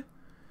trade.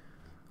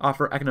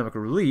 Offer economic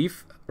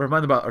relief.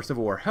 Remind them about our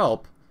Civil War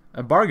help.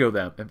 Embargo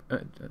them.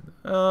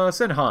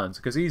 Send Hans,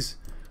 because he's...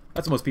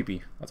 That's the most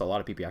PP. That's a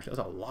lot of PP, actually.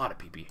 That's a lot of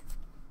PP.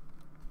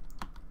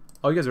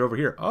 Oh, you guys are over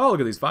here. Oh,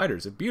 look at these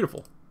fighters. They're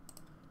beautiful.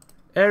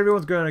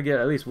 Everyone's going to get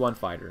at least one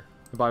fighter.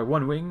 By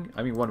one wing,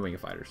 I mean one wing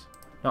of fighters.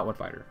 Not one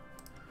fighter.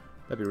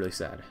 That'd be really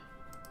sad.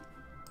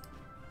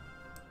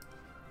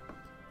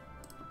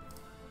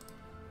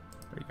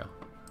 There you go.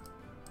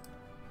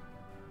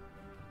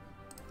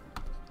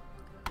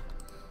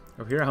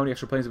 Over here, how many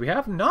extra planes do we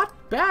have?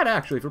 Not bad,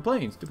 actually, for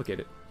planes. Duplicate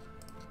it.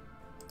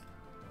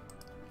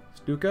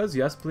 Stukas,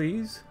 yes,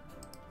 please.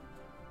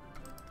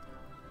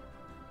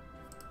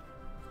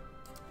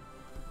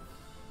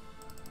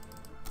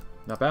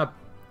 Not bad.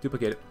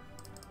 Duplicate it.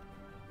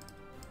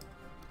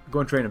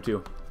 Go and train them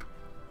too.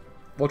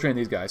 We'll train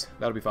these guys.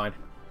 That'll be fine.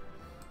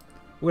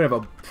 We're going to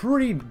have a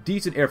pretty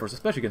decent Air Force,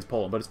 especially against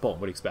Poland, but it's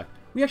Poland. What do you expect?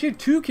 We actually have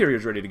 2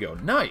 carriers ready to go.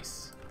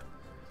 Nice!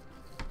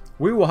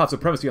 We will have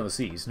supremacy on the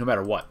seas, no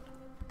matter what.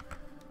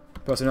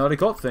 Personality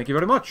cult, thank you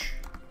very much.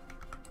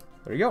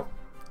 There you go.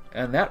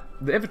 And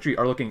the infantry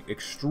are looking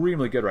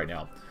extremely good right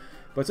now.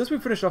 But since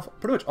we've finished off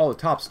pretty much all the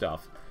top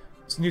stuff,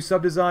 some new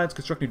sub-designs,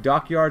 construct new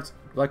dockyards,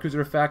 light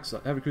cruiser effects,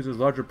 heavy cruisers,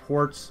 larger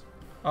ports,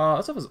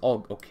 that stuff is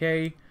all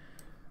okay.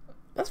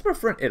 Let's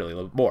prefer in Italy a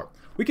little bit more.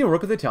 We can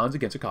work with the Italians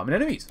against our common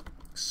enemies.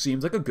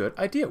 Seems like a good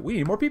idea. We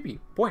need more PP.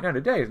 0.9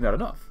 a day is not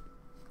enough.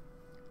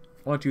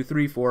 1, 2,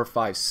 3, 4,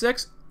 5,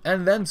 6,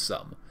 and then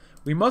some.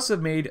 We must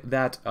have made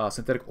that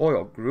synthetic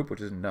oil group,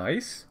 which is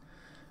nice.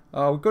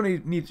 We're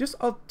going to need just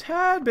a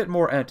tad bit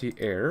more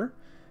anti-air,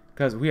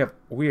 because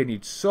we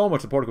need so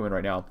much support equipment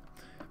right now.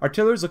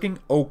 Artillery is looking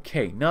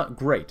okay, not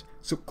great.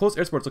 So close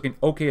air support's looking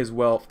okay as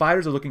well.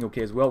 Fighters are looking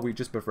okay as well. We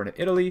just prefer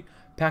to Italy.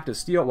 Pact of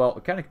Steel, well,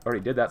 we kind of already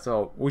did that,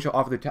 so we shall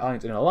offer the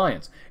Italians an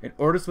alliance in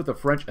order to split the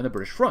French and the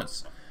British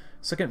fronts.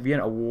 Second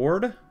Vienna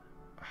Award.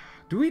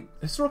 Do we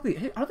historically?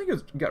 I don't think it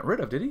was gotten rid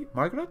of, did he?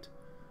 Margaret?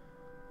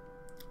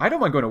 I don't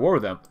mind going to war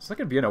with them.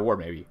 Second Vienna War,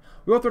 maybe.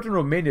 We will threaten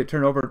Romania to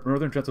turn over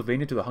northern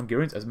Transylvania to the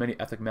Hungarians, as many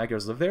ethnic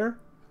Magyars live there.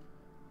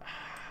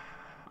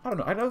 I don't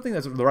know. I don't think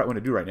that's the right one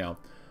to do right now.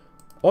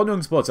 All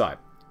Nungs Polizei.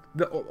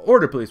 The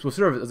Order Police will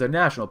serve as a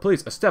national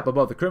police, a step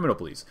above the criminal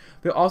police.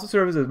 They'll also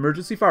serve as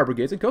emergency fire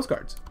brigades and coast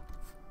guards.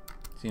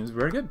 Seems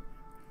very good.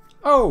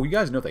 Oh, you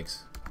guys, no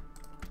thanks.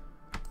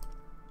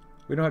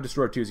 We don't have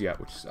Destroyer 2s yet,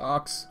 which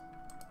sucks.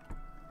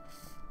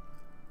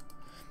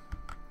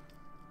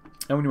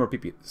 And we need more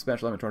PP. The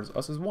Spanish alignment towards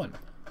us is 1.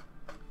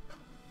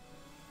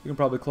 We can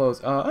probably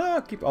close.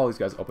 Keep all these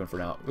guys open for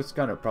now. It's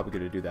kind of probably good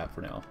to do that for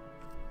now.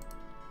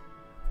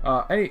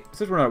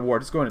 Since we're not at war,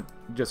 just go and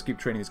just keep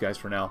training these guys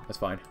for now. That's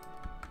fine.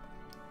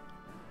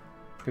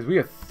 Because we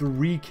have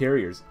 3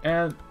 carriers,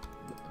 and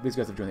these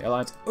guys have joined the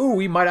alliance. Ooh,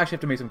 we might actually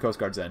have to make some coast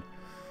guards then.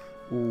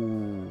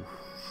 Ooh,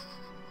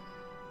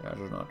 that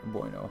is not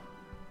bueno.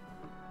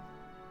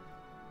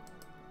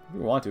 If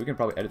we want to, we can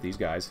probably edit these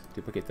guys,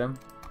 duplicate them.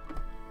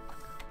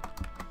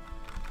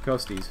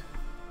 Coasties.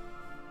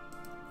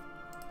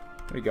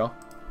 There you go.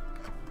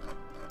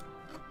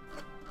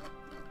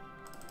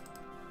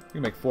 You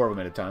can make 4 of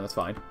them at a time, that's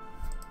fine.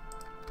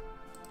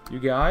 You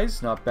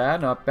guys, not bad,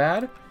 not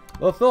bad.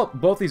 We'll fill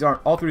up all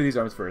 3 of these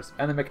armies first,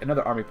 and then make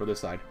another army for this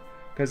side.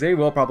 Because they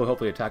will probably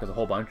hopefully attack us a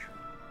whole bunch.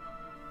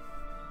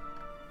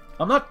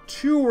 I'm not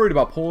too worried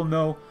about Poland,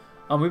 though.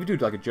 We could do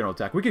like a general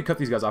attack. We could cut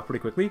these guys off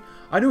pretty quickly.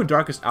 I knew in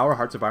Darkest Hour,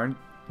 Hearts of Iron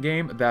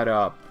game, that,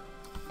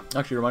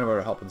 actually, remind me of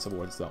our help in the Civil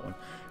War, it's that one.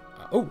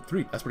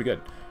 3, that's pretty good.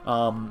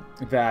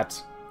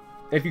 That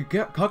if you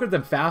conquered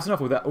them fast enough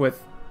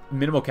with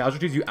minimal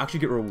casualties, you actually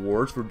get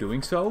rewards for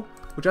doing so,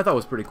 which I thought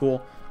was pretty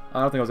cool. I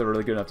don't think I was ever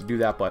really good enough to do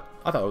that, but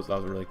I thought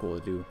that was really cool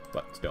to do,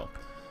 but still.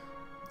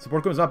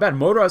 Support equipment's not bad.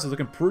 Motorized is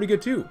looking pretty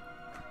good, too.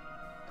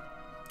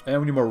 And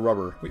we need more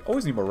rubber. We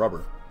always need more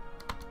rubber.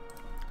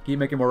 Keep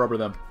making more rubber,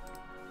 then.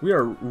 We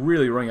are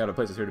really running out of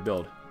places here to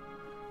build.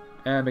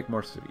 And make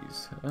more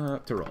cities.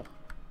 Tyrol.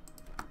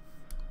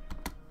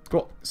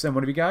 Cool. Send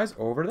one of you guys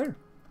over there.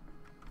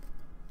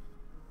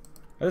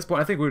 At this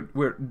point, I think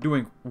we're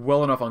doing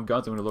well enough on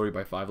guns. I'm going to lower you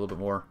by 5 a little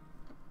bit more.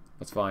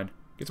 That's fine.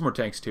 Get some more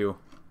tanks, too.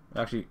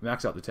 Actually,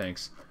 max out the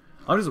tanks.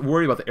 I'm just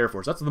worried about the Air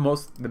Force. That's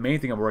the main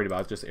thing I'm worried about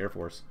is just the Air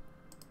Force.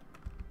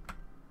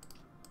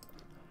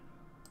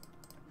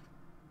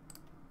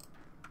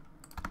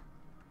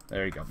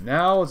 There you go.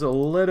 Now it's a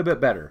little bit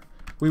better.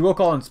 We will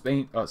call in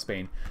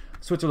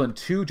Switzerland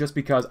 2, just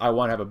because I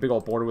want to have a big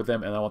old border with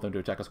them, and I want them to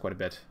attack us quite a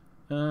bit.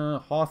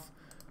 Hoth.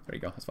 There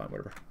you go. That's fine.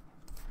 Whatever.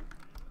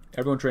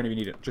 Everyone train if you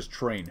need it. Just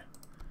train.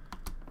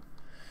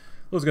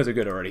 Those guys are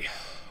good already.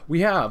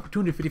 We have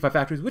 255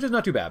 factories, which is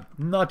not too bad.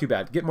 Not too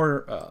bad. Get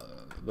more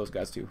those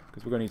guys too,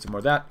 because we're going to need some more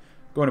of that.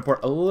 Going to import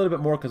a little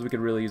bit more because we could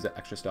really use that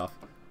extra stuff.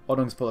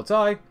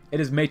 Polizei. It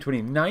is May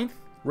 29th.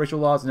 Racial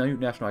laws, new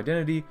national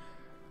identity.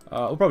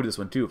 We'll probably do this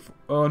one too.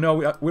 Oh no,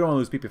 we don't want to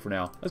lose PP for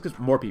now. Let's get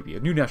more PP. A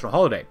new national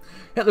holiday.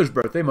 Hitler's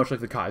birthday, much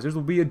like the Kaiser's,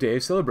 will be a day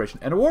of celebration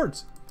and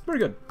awards. Very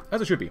good,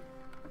 as it should be.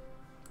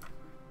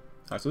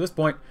 Alright, so at this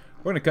point,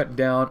 we're going to cut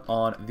down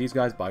on these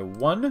guys by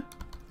 1.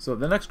 So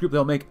the next group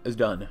they'll make is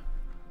done.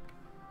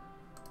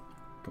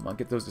 Come on,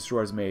 get those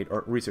destroyers made.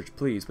 Or research,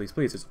 please, please,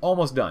 please. It's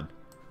almost done.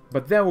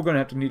 But then we're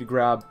going to need to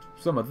grab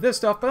some of this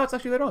stuff, but that's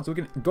actually later on. So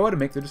we can go ahead and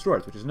make the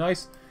destroyers, which is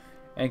nice,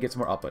 and get some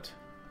more output.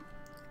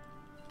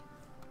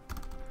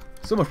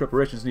 So much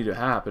preparations need to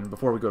happen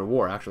before we go to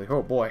war, actually.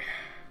 Oh, boy.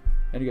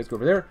 And you guys go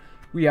over there.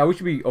 Yeah, we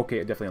should be okay,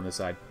 definitely on this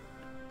side.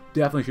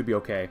 Definitely should be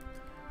okay.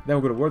 Then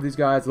we'll go to war with these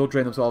guys. They'll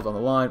drain themselves on the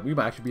line. We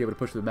might actually be able to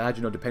push the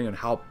Maginot, depending on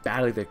how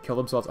badly they kill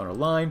themselves on our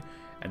line.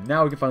 And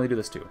now we can finally do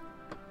this, too.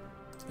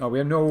 We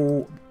have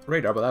no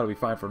radar, but that'll be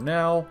fine for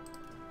now.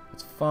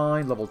 It's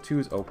fine. Level 2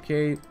 is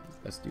okay.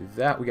 Let's do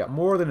that. We got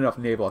more than enough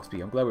naval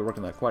XP. I'm glad we worked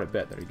on that quite a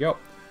bit. There you go.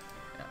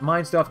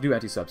 mine stuff, do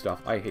anti-sub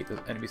stuff. I hate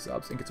the enemy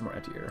subs, and get some more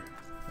anti-air.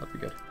 That'd be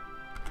good.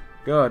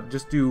 Good.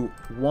 Just do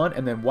one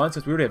and then one,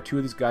 since we already have two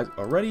of these guys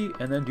already,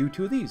 and then do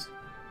two of these.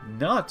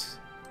 Not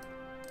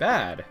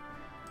bad.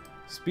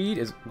 Speed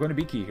is going to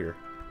be key here.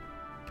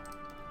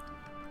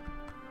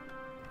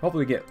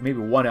 Hopefully we get maybe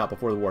one out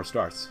before the war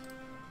starts.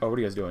 Oh, what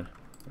are you guys doing?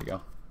 There you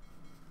go.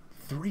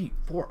 3,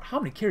 4. How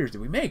many carriers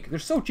did we make? They're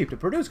so cheap to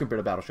produce compared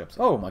to battleships.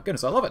 Oh my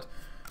goodness, I love it.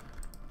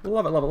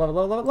 Love it, love it, love it,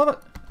 love it, love it, love it.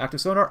 Active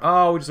sonar.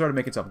 Oh, we just started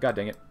making some. God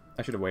dang it.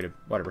 I should have waited.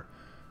 Whatever.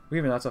 We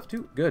have that stuff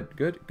too. Good,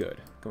 good,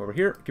 good. Come over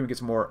here. Can we get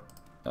some more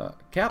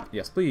cap?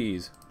 Yes,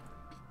 please.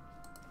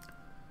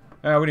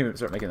 We didn't even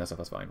start making that stuff.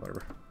 That's fine.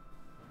 Whatever.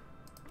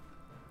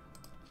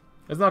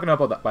 It's not going to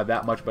help out by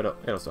that much, but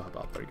it'll still help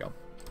out. There you go.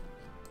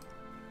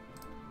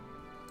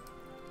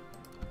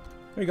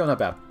 There you go. Not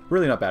bad.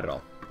 Really not bad at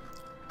all.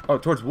 Oh,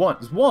 towards one.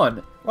 There's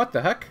one. What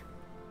the heck?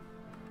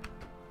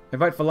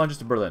 Invite phalanges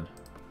to Berlin.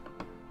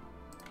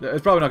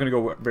 It's probably not going to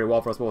go very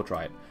well for us, but we'll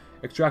try it.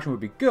 Extraction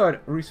would be good.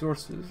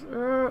 Resources.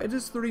 It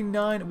is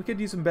 39. We could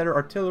use some better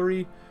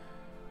artillery.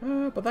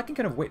 But that can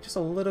kind of wait just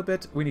a little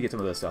bit. We need to get some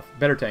of this stuff.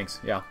 Better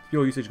tanks. Yeah.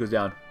 Fuel usage goes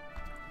down.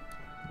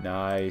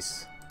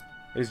 Nice.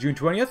 It is June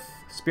 20th.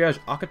 Spiage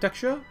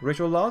architecture.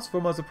 Racial laws.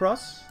 Formas de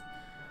Pras.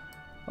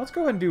 Let's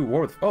go ahead and do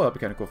war with... Oh, that'd be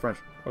kind of cool. French.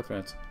 War with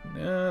France.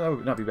 That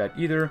would not be bad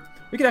either.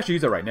 We could actually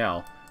use that right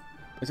now.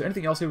 Is there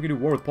anything else here we can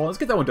do? War with Poland? Let's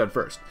get that one done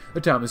first.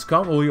 The time has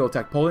come. We will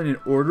attack Poland in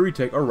order to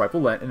retake our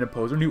rightful land and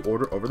impose our new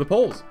order over the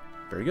Poles.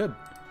 Very good.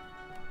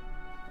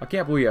 I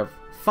can't believe we have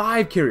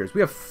 5 carriers.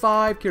 We have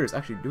 5 carriers.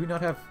 Actually, do we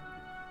not have...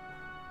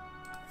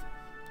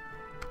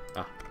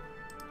 Ah.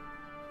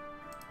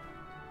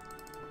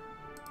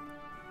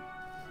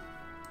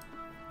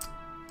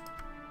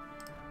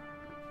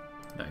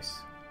 Nice.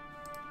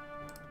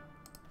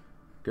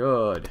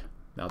 Good.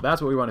 Now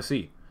that's what we want to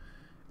see.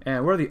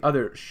 And where are the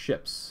other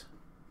ships?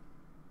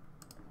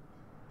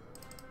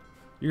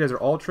 You guys are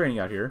all training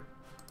out here.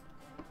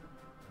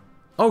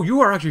 Oh, you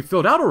are actually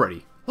filled out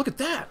already. Look at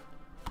that.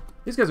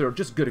 These guys are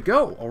just good to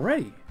go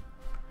already.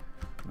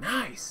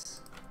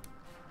 Nice.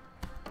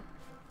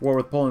 War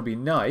with Poland would be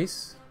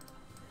nice.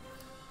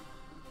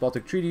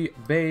 Baltic Treaty,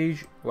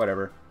 beige,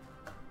 whatever.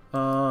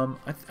 I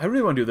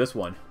really want to do this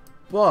one.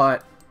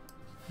 But,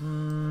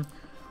 we're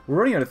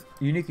running out of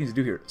unique things to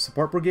do here.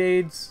 Support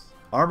brigades,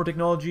 armor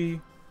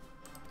technology.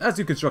 As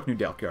you construct new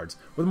dockyards.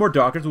 With more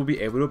dockyards, we'll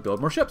be able to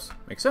build more ships.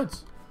 Makes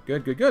sense.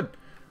 Good, good, good.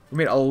 We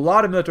made a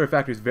lot of military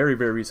factories very,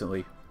 very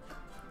recently.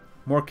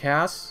 More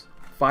casts.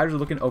 Fighters are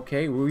looking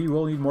okay. We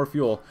will need more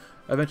fuel.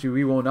 Eventually,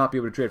 we will not be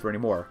able to trade for any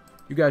more.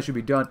 You guys should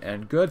be done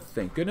and good.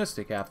 Thank goodness.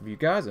 Take half of you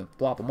guys and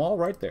plop them all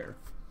right there.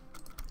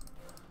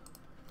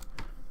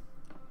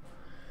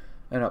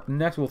 And up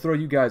next, we'll throw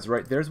you guys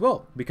right there as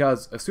well.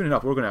 Because soon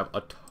enough, we're going to have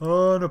a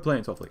ton of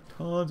planes, hopefully.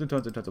 Tons and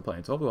tons and tons of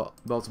planes. Hopefully, we'll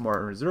build some more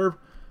in reserve.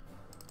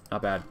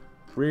 Not bad.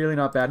 Really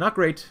not bad. Not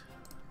great.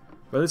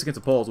 But at least against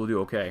the Poles, we'll do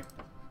okay.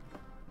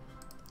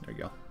 There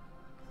you go.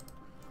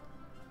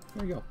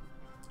 There you go.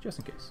 Just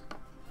in case.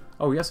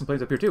 Oh, we have some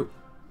planes up here, too.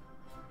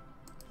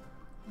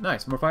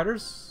 Nice. More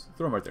fighters?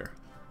 Throw them right there.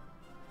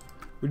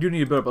 We do need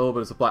to build up a little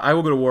bit of supply. I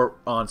will go to war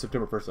on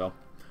September 1st, though.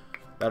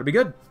 That'll be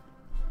good.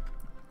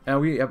 And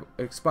we have...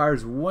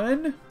 Expires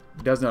when?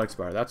 Does not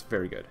expire. That's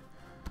very good.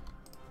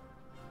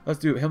 Let's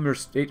do Himmler's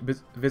state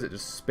visit to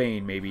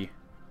Spain, maybe.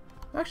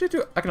 Actually,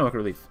 do economic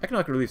relief.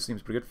 Economic relief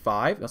seems pretty good.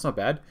 5. That's not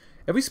bad.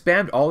 If we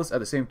spammed all this at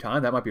the same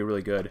time, that might be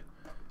really good.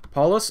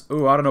 Paulus?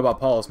 Ooh, I don't know about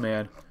Paulus,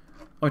 man.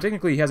 I mean,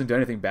 technically, he hasn't done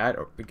anything bad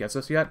against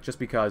us yet, just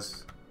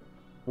because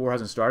war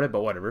hasn't started,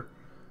 but whatever.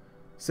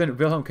 Send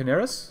Wilhelm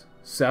Canaris.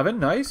 7.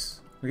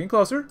 Nice. We're getting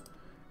closer.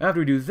 After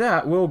we do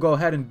that, we'll go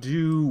ahead and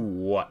do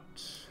what?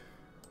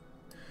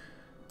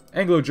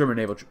 Anglo-German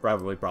naval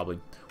rivalry, probably.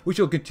 We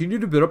shall continue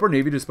to build up our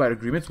navy despite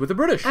agreements with the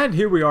British. And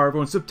here we are,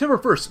 everyone. September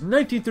 1st,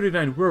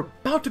 1939. We're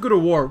about to go to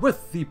war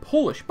with the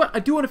Polish. But I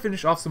do want to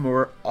finish off some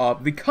more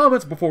of the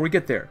comments before we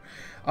get there.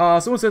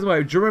 Someone says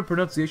my German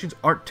pronunciations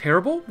aren't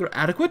terrible. They're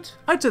adequate.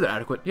 I'd say they're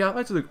adequate. Yeah,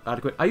 I'd say they're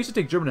adequate. I used to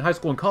take German in high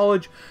school and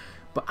college,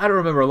 but I don't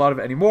remember a lot of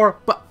it anymore.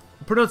 But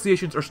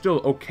pronunciations are still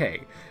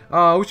okay.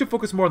 We should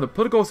focus more on the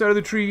political side of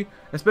the tree,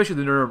 especially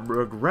the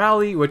Nuremberg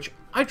Rally, which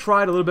I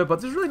tried a little bit,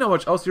 but there's really not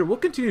much else here. We'll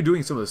continue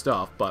doing some of the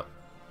stuff, but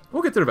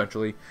we'll get there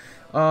eventually.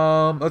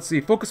 Let's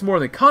see. Focus more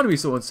on the economy,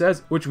 someone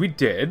says, which we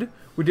did.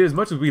 We did as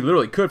much as we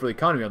literally could for the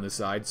economy on this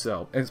side,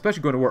 so, and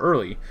especially going to war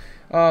early.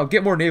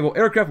 Get more naval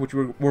aircraft, which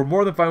we're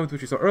more than fine with,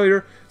 which we saw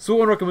earlier. So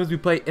one recommends we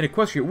play in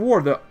Equestrian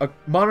War, the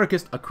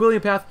monarchist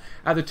Aquilian path.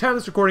 At the time of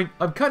this recording,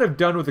 I'm kind of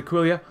done with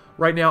Aquilia.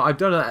 Right now, I've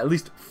done it at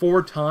least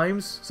 4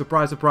 times.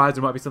 Surprise, surprise,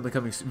 there might be something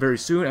coming very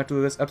soon after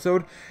this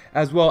episode.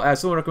 As well as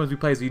someone recommends we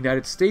play as the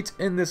United States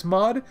in this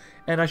mod.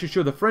 And I should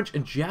show the French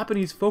and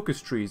Japanese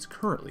focus trees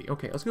currently.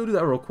 Okay, let's go do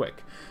that real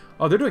quick.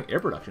 Oh, they're doing air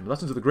production.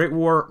 Lessons of the Great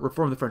War,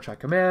 reform the French High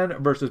Command,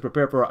 versus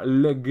prepare for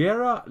La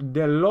Guerre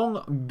de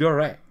Longue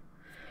Durée.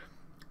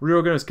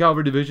 Reorganize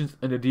cavalry divisions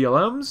into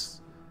DLMs.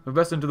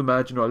 Invest into the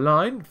Maginot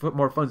Line. Put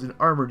more funds in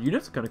armored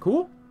units. Kind of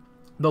cool.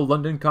 The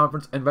London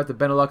Conference, invite the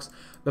Benelux,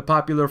 the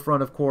Popular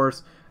Front, of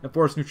course,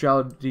 enforce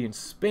neutrality in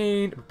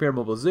Spain, prepare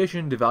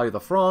mobilization, devalue the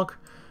franc.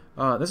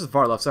 This is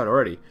far left side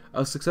already.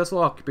 A successful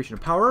occupation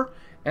of power,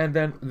 and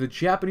then the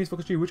Japanese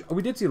focus tree, which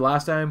we did see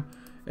last time.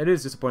 It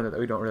is disappointing that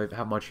we don't really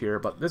have much here,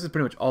 but this is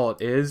pretty much all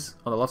it is.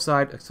 On the left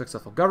side, a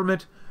successful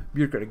government,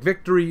 bureaucratic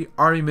victory,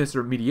 army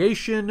minister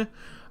mediation,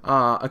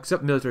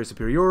 accept military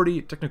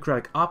superiority,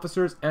 technocratic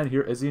officers, and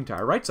here is the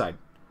entire right side.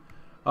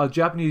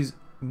 Japanese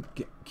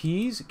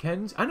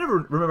Kens, I never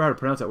remember how to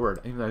pronounce that word.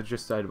 I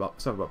just said about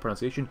stuff about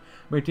pronunciation.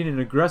 Maintain an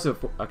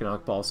aggressive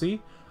economic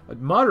policy, a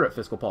moderate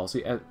fiscal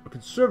policy, and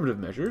conservative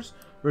measures,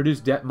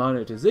 reduce debt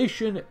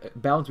monetization,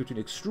 balance between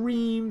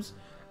extremes,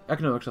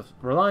 economic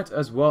self-reliance,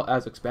 as well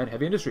as expand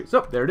heavy industry.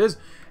 So there it is,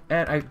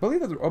 and I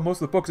believe that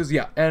most of the focuses,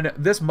 yeah. And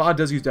this mod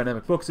does use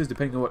dynamic focuses.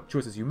 Depending on what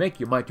choices you make,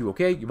 you might do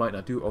okay, you might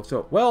not do oh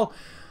so well.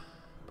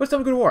 But it's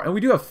time to go to war. And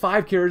we do have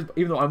 5 carriers,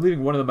 even though I'm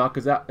leaving one of them out,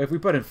 because if we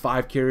put in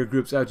 5 carrier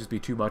groups, that would just be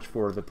too much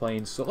for the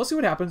planes. So let's see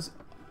what happens.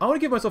 I want to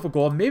give myself a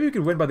goal. Maybe we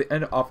could win by the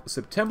end of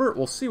September.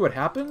 We'll see what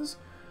happens.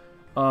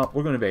 We're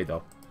going to invade,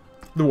 though.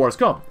 The war has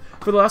come.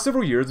 For the last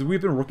several years,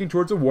 we've been working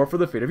towards a war for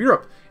the fate of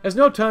Europe. It's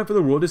now time for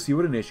the world to see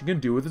what a nation can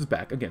do with its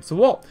back against the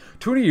wall.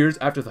 20 years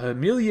after the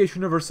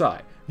humiliation of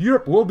Versailles,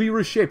 Europe will be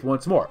reshaped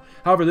once more.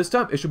 However, this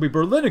time it shall be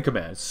Berlin in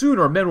command. Soon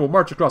our men will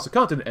march across the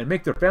continent and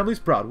make their families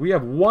proud. We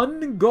have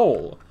one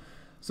goal.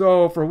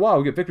 So, for a while,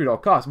 we get victory at all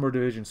costs. More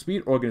division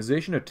speed,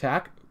 organization,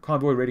 attack,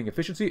 convoy rating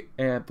efficiency,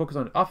 and focus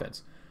on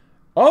offense.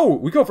 Oh,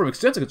 we go from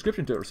extensive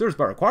conscription to service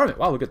by requirement.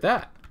 Wow, look at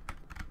that.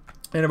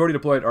 And I've already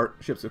deployed our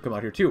ships to come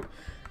out here, too.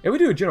 If we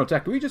do a general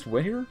attack, can we just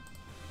win here?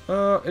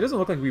 It doesn't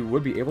look like we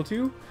would be able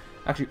to.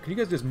 Actually, can you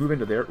guys just move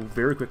into there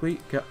very quickly?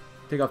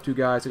 Take off 2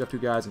 guys,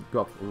 and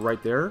go up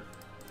right there.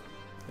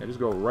 Yeah, just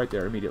go right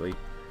there immediately.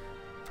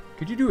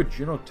 Could you do a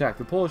general attack?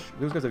 The Polish,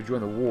 those guys have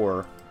joined the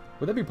war.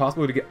 Would that be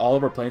possible to get all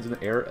of our planes in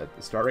the air at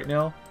the start right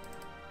now?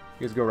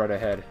 You guys go right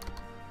ahead.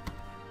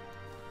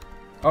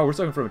 Oh, we're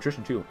suffering from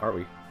attrition too, aren't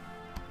we?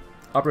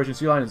 Operation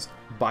Sea Lion is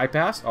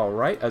bypassed,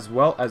 alright, as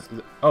well as...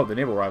 Oh, the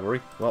naval rivalry.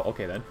 Well,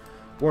 okay then.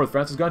 War with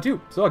France is gone too,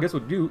 so I guess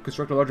we'll do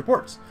construct larger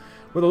ports.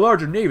 With a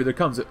larger navy, there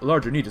comes a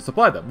larger need to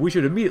supply them. We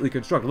should immediately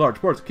construct large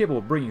ports capable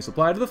of bringing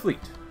supply to the fleet.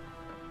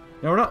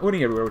 Now, we're not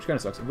winning everywhere, which kind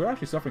of sucks, and we're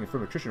actually suffering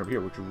from attrition over here,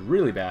 which is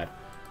really bad.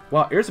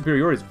 Wow, air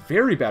superiority is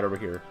very bad over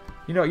here.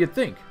 You know, you'd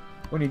think,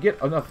 when you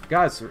get enough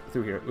guys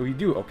through here, we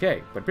do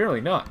okay, but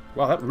apparently not.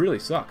 Wow, that really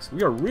sucks.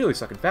 We are really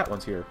sucking fat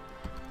ones here.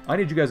 I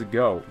need you guys to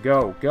go.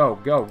 Go, go,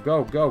 go,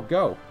 go, go,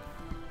 go.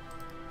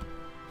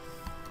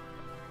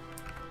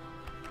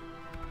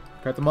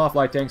 Cut them off,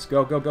 light tanks.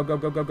 Go, go, go, go,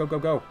 go, go, go, go,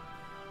 go.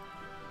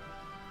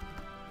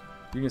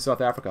 Union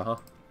South Africa, huh?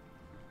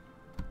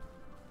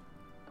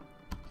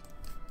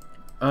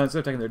 Instead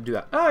of taking there to do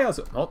that. Oh, yeah,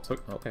 so, oh, so,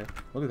 okay.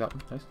 Look at that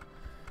one. Nice.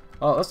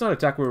 Let's not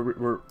attack where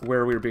we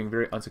were being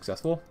very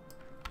unsuccessful.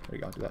 There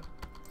you go, do that.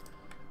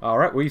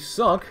 Alright, we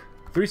sunk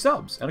 3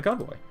 subs and a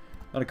convoy.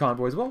 And a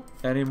convoy as well.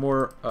 Any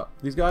more,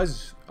 these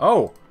guys?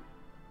 Oh!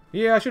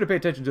 Yeah, I should have paid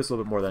attention just a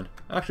little bit more then.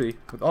 Actually,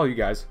 with all you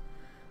guys,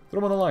 throw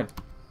them on the line.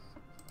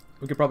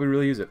 We could probably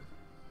really use it.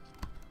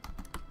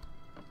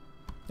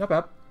 Not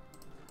bad.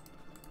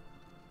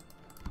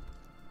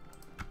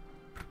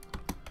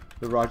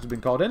 The Raj has been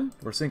called in.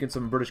 We're sinking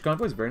some British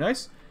convoys. Very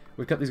nice.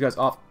 We cut these guys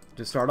off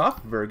to start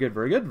off. Very good,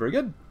 very good, very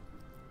good.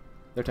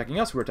 They're attacking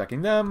us. We're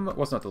attacking them.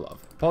 What's not to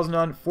love?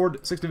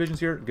 Poznan, 6 divisions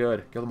here.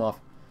 Good. Kill them off.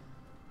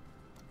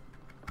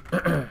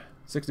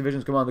 6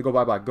 divisions. Come on. They go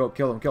bye-bye. Go.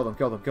 Kill them, kill them,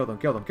 kill them, kill them,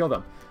 kill them, kill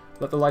them.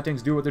 Let the light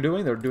tanks do what they're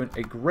doing. They're doing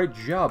a great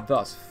job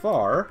thus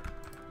far.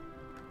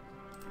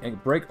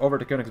 And break over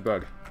to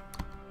Königsberg.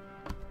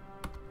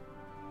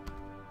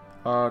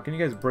 Can you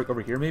guys break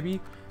over here, maybe?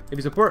 If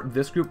you support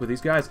this group with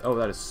these guys... Oh,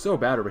 that is so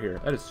bad over here.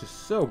 That is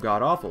just so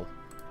god-awful.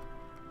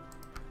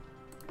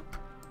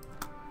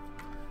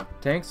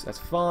 Tanks, that's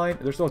fine.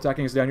 They're still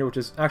attacking us down here, which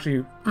is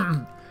actually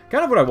kind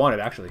of what I wanted,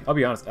 actually. I'll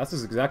be honest. That's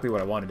just exactly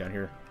what I wanted down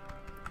here.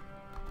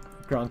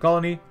 Crown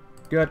Colony.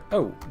 Good.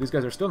 Oh, these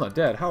guys are still not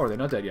dead. How are they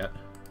not dead yet?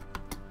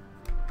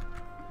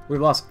 We've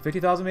lost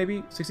 50,000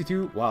 maybe?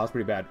 62? Wow, that's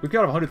pretty bad. We've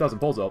got 100,000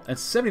 Poles though, and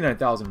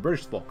 79,000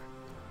 British folk.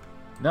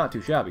 Not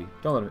too shabby.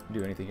 Don't let them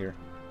do anything here.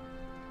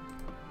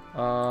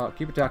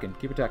 Keep attacking.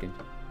 Keep attacking.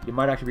 You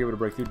might actually be able to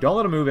break through. Don't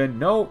let them move in.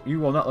 No, you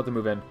will not let them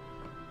move in.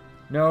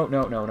 No,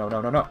 no, no, no,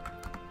 no, no, no.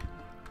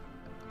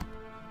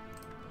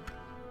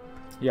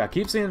 Yeah,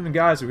 keep sending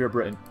guys through here,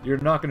 Britain. You're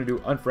not going to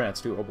do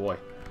France too. Oh boy.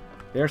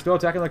 They're still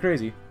attacking like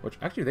crazy. Which,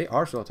 actually, they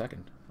are still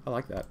attacking. I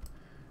like that.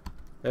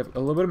 They have a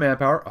little bit of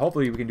manpower.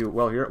 Hopefully we can do it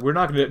well here. We're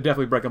not going to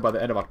definitely break them by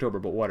the end of October,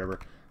 but whatever.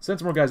 Send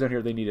some more guys down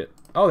here. They need it.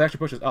 Oh, they actually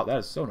pushed us out. That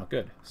is so not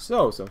good.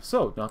 So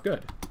not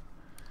good.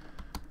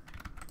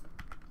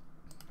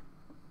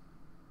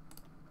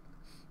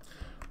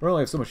 We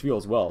only have so much fuel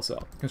as well,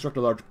 so construct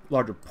a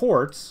larger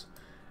ports.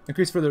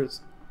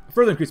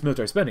 Further increase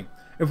military spending.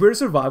 If we're to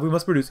survive, we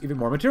must produce even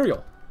more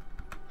material.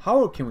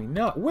 How can we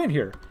not win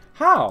here?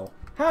 How?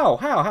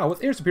 How?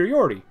 With air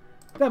superiority?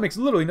 That makes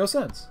literally no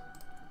sense.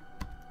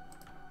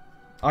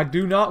 I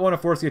do not want to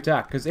force the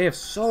attack, because they have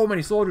so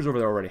many soldiers over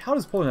there already. How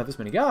does Poland have this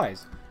many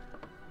guys?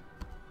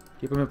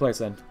 Keep them in place,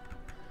 then.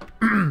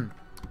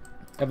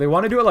 If they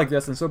want to do it like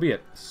this, then so be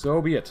it.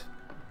 So be it.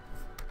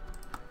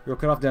 We'll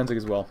cut off Danzig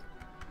as well.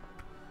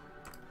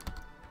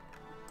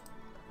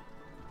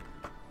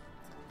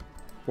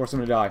 Force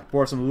them to die.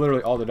 Force them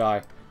literally all to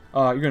die.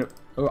 You're gonna...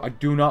 Oh, I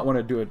do not want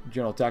to do a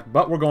general attack,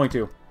 but we're going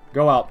to.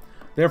 Go out.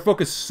 They're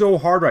focused so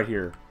hard right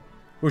here.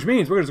 Which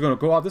means we're just going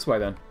to go out this way,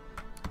 then.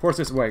 Force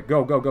this way.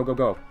 Go, go, go, go,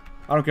 go.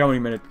 I don't care how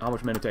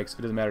much minute it takes.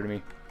 It doesn't matter to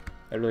me.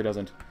 It really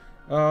doesn't.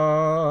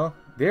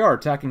 They are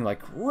attacking like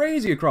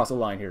crazy across the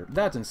line here.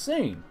 That's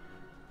insane.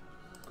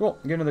 Cool.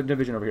 Get another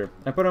division over here.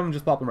 And put them,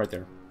 just pop them right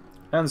there.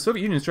 And the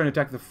Soviet Union is trying to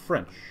attack the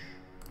French.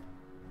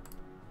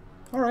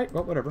 Alright,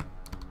 well, whatever.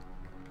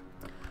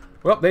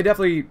 Well, they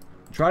definitely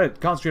try to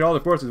concentrate all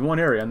their forces in one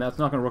area, and that's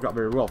not going to work out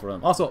very well for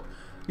them. Also,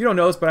 you don't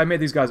notice, but I made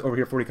these guys over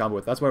here 40 combo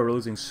width. That's why we're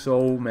losing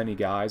so many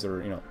guys,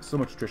 or, you know, so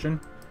much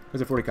attrition,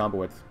 because of 40 combo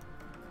width.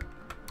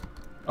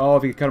 Oh,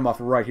 if you could cut them off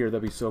right here,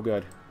 that'd be so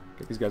good.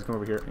 Get these guys come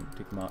over here and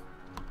take them out.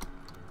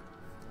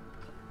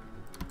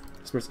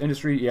 Dispersed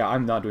industry, yeah,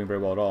 I'm not doing very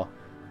well at all.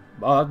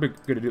 That'd be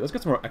good to do. Let's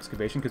get some more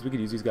excavation, because we could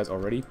use these guys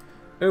already.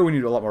 Oh, we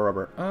need a lot more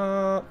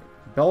rubber.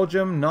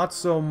 Belgium, not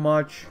so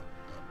much.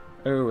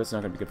 Oh, it's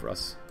not going to be good for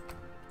us.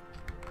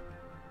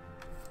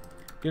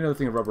 Get another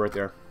thing of rubber right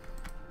there.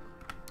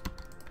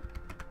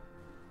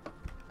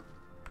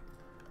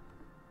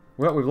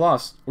 Well, we've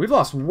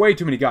lost way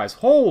too many guys.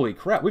 Holy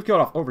crap, we've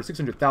killed off over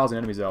 600,000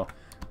 enemies, though.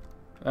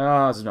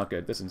 This is not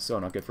good. This is so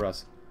not good for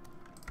us.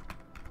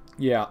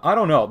 Yeah, I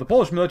don't know. The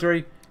Polish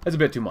military is a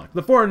bit too much.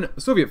 The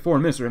Soviet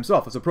foreign minister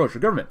himself has approached the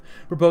government,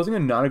 proposing a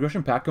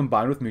non-aggression pact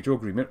combined with mutual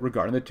agreement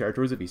regarding the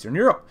territories of Eastern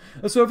Europe.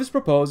 The Soviets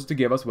proposed to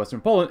give us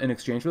Western Poland in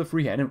exchange for the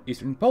free hand in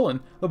Eastern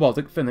Poland, the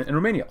Baltic, Finland, and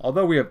Romania.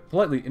 Although we have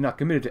politely not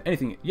committed to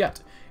anything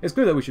yet, it's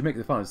clear that we should make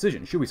the final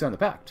decision. Should we sign the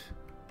pact?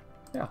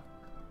 Yeah.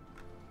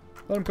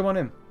 Let them come on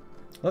in.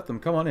 Let them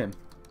come on in.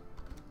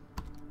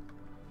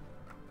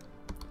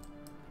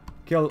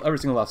 Kill every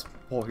single last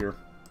Pole here.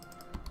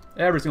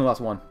 Every single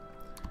last one.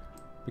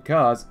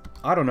 Because,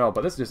 I don't know,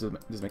 but this just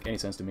doesn't make any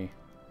sense to me.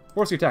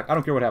 Force the attack. I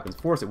don't care what happens.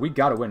 Force it. We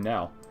gotta win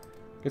now.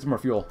 Get some more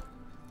fuel.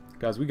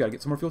 Guys, we gotta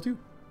get some more fuel too.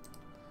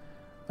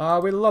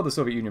 We love the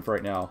Soviet Union for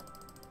right now.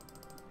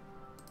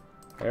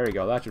 There you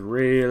go. That should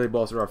really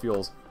bolster our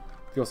fuel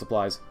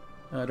supplies.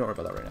 Don't worry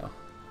about that right now.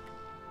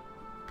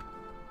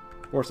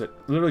 Force it.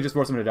 Literally just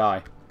force them to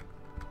die.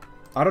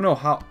 I don't know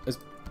how...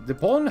 Did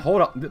Poland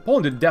hold out...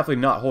 Poland did definitely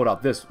not hold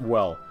out this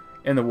well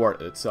in the war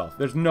itself.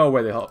 There's no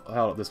way they held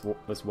out this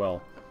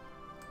well.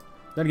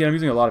 Then again, I'm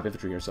using a lot of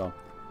infantry here, so...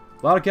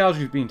 A lot of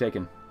casualties being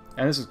taken.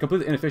 And this is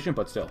completely inefficient,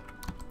 but still.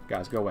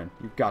 Guys, go in.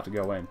 You've got to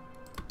go in.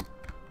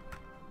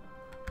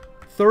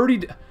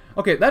 30...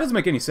 Okay, that doesn't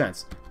make any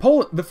sense.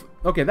 Poland...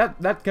 Okay, that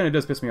kind of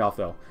does piss me off,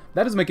 though.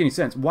 That doesn't make any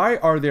sense. Why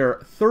are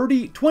there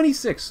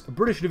 26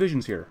 British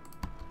divisions here?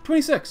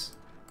 26!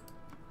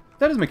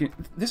 That doesn't make any...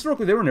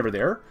 Historically, they were never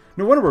there.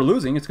 No wonder we're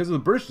losing. It's because of the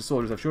British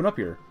soldiers that have shown up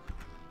here.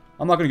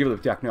 I'm not going to give it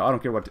the attack. No, I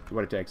don't care what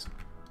it takes.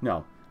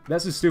 No.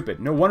 This is stupid.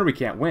 No wonder we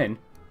can't win.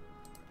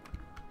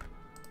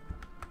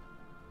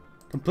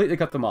 Completely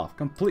cut them off.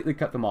 Completely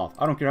cut them off.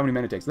 I don't care how many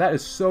men it takes. That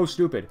is so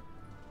stupid.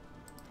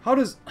 How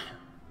does...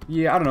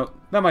 Yeah, I don't know.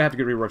 That might have to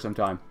get reworked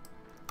sometime.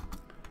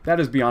 That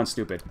is beyond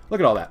stupid. Look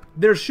at all that.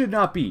 There should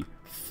not be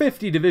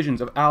 50 divisions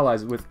of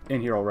allies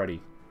within here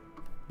already.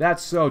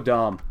 That's so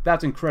dumb.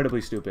 That's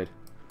incredibly stupid.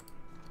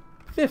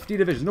 50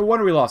 divisions. No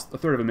wonder we lost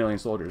 1/3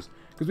 soldiers.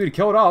 Because we'd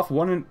killed off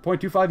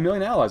 1.25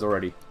 million allies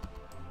already.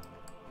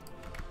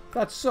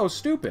 That's so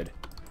stupid.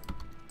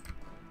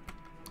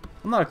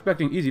 I'm not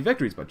expecting easy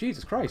victories, but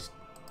Jesus Christ.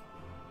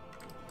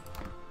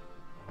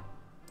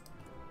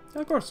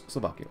 And of course,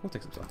 Slovakia. We'll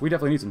take some stuff. We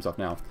definitely need some stuff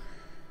now.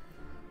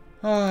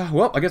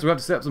 Well, I guess we have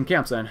to set up some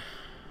camps then.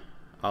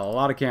 A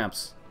lot of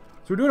camps.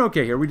 So we're doing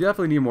okay here. We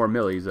definitely need more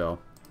millies, though.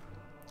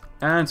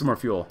 And some more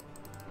fuel.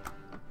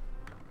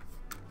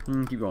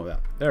 Keep going with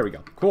that. There we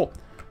go. Cool.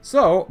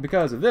 So,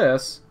 because of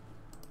this,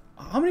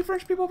 how many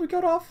French people have we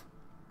killed off?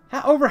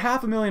 Over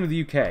 500,000 of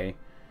the UK.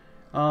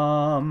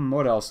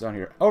 What else down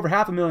here? Over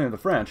 500,000 of the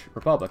French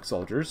Republic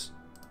soldiers.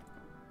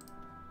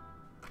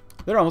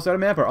 They're almost out of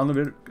manpower.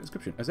 Unlimited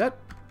conscription. Is that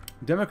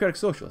Democratic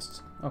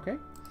Socialists? Okay.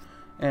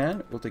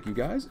 And we'll take you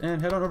guys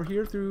and head on over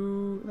here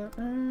through that.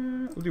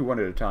 We'll do one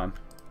at a time.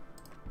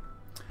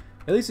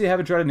 At least they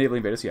haven't tried to naval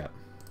invade us yet.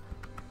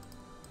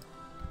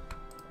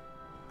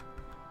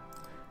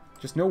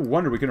 Just no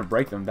wonder we couldn't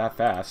break them that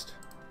fast.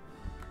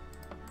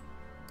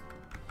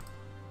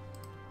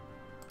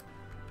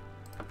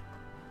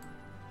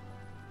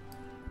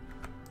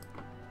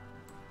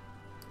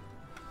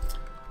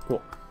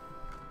 Cool.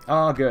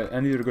 Ah, good.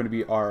 And these are going to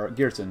be our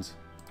garrisons.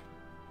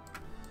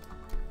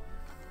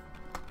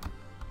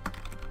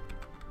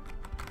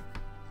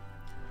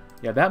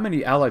 Yeah, that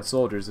many allied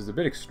soldiers is a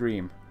bit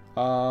extreme.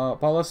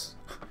 Paulus?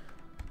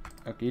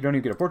 Okay, you don't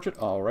even get a portrait.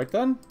 Alright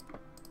then.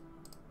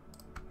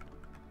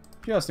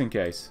 Just in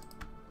case.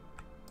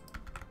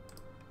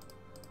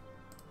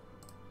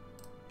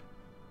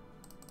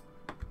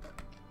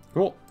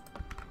 Cool.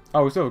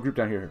 Oh, we still have a group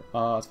down here.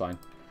 That's fine.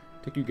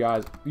 Take you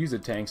guys. Use the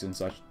tanks and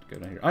such. Go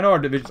down here. I know our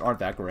divisions aren't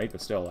that great,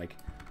 but still, like,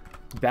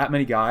 that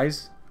many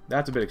guys,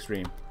 that's a bit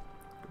extreme.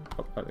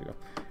 Oh, there you go.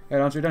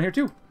 Head on straight down here,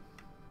 too.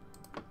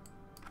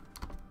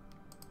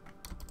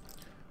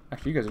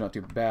 Actually, you guys are not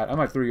too bad. I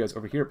might throw you guys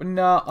over here, but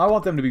no, I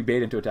want them to be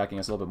bait into attacking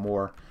us a little bit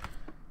more.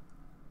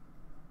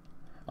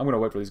 I'm going to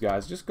wait for these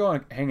guys. Just go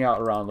and hang out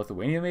around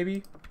Lithuania,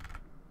 maybe.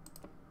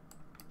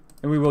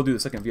 And we will do the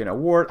Second Vienna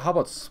War. How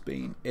about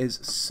Spain is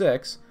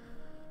 6?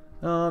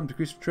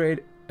 Decrease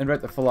trade and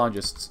write the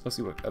phalangists. Let's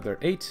see what they're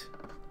 8.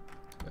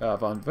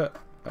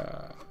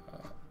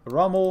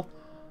 Rommel.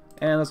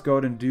 And let's go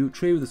ahead and do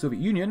trade with the Soviet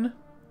Union.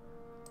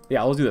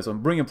 Yeah, let's do this.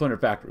 I'm bringing plunder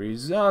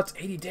factories. It's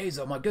 80 days,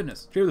 oh my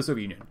goodness. Trade with the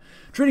Soviet Union.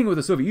 Trading with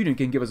the Soviet Union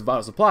can give us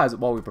vital supplies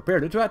while we prepare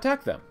to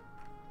attack them.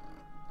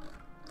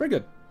 Very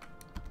good.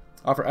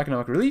 Offer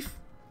economic relief.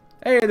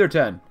 Hey, they're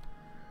 10.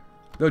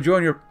 They'll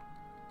join your...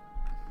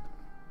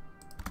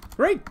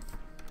 Great.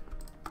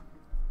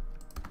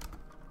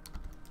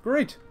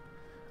 Great.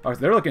 Oh,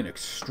 they're looking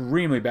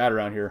extremely bad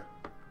around here.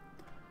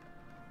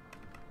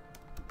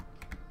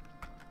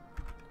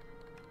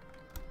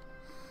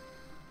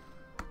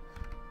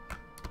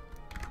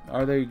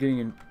 Are they getting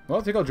in...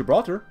 Well, take out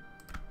Gibraltar.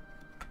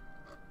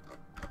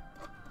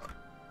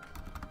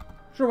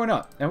 Sure, why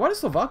not? And why does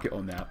Slovakia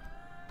own that?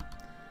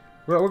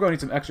 Well, we're going to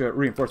need some extra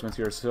reinforcements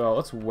here, so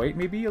let's wait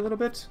maybe a little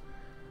bit.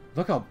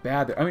 Look how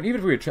bad they're... I mean,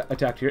 even if we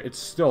attacked here, it's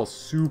still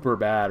super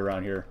bad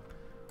around here.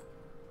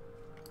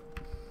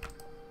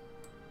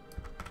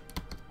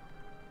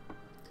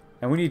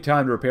 And we need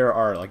time to repair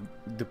our, like,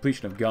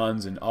 depletion of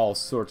guns and all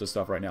sorts of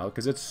stuff right now,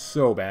 because it's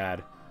so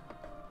bad.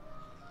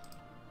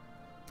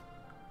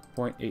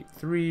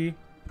 0.83.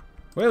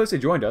 Well, at least they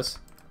joined us.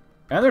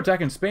 And they're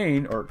attacking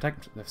Spain, or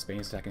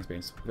Spain's attacking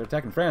Spain. They're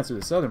attacking France through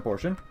the southern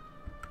portion.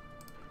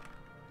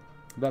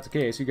 If that's the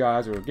case, you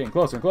guys are getting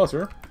closer and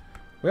closer.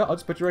 Well, I'll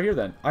just put you right here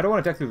then. I don't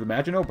want to attack through the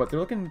Maginot, but they're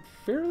looking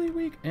fairly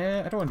weak.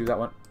 I don't want to do that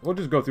one. We'll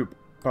just go through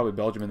probably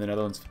Belgium and the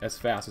Netherlands as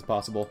fast as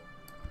possible.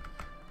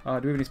 Do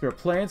we have any spare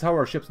planes? How are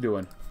our ships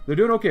doing? They're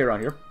doing okay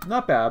around here.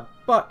 Not bad,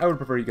 but I would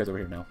prefer you guys over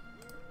here now.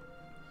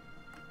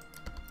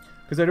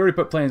 Because I'd already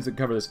put planes that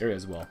cover this area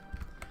as well.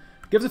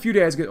 Gives us a few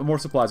days to get more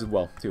supplies as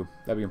well, too.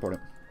 That'd be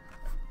important.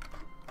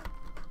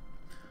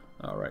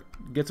 Alright,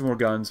 get some more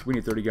guns. We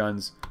need 30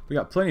 guns. We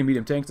got plenty of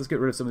medium tanks. Let's get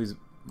rid of some of these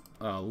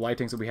light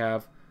tanks that we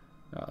have.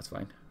 That's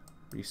fine.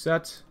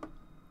 Reset.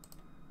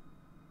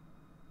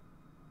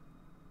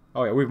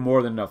 Oh yeah, we have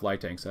more than enough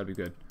light tanks. That'd be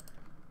good.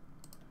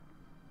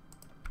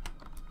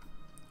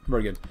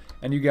 Very good.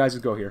 And you guys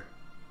just go here.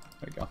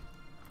 There you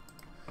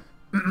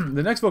go.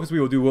 The next focus we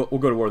will do, we'll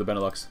go to War with the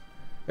Benelux.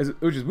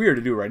 Which is weird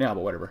to do right now,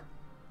 but whatever.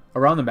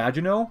 Around the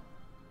Maginot?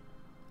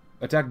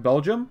 Attack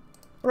Belgium?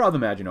 Around the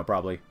Maginot,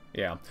 probably.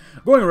 Yeah.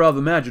 Going around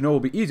the Maginot will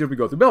be easier if we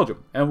go through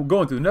Belgium. And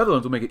going through the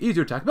Netherlands will make it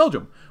easier to attack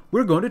Belgium.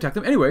 We're going to attack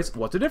them anyways.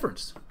 What's the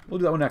difference? We'll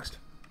do that one next.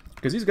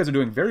 Because these guys are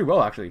doing very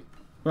well, actually.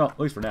 Well, at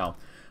least for now.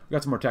 We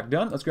got some more tech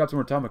done. Let's grab some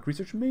more atomic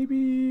research,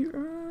 maybe.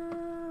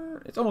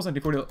 It's almost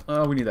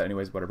 1940. We need that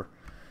anyways. Whatever.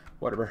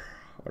 Whatever.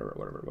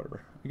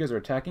 You guys are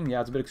attacking? Yeah,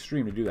 it's a bit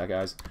extreme to do that,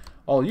 guys.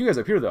 All you guys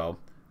up here, though,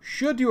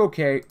 should do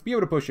okay. Be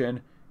able to push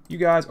in. You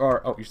guys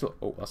are... Oh, you're still...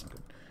 Oh, that's not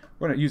good.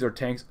 We're going to use our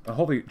tanks and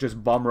hopefully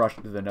just bomb rush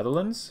to the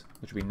Netherlands,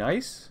 which would be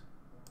nice.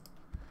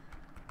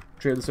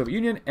 Trade with the Soviet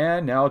Union,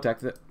 and now attack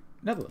the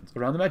Netherlands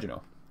around the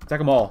Maginot. Attack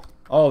them all.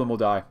 All of them will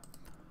die.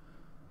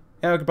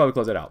 And we can probably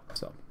close that out.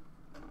 So,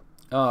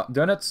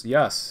 Donetsk?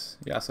 Yes.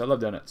 Yes, I love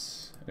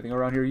Donetsk. Anything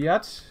around here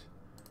yet?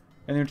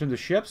 Anything in terms of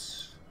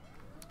ships?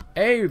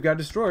 Hey, we've got a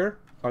destroyer.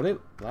 Are they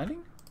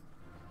landing?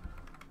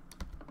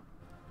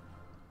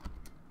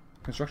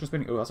 Construction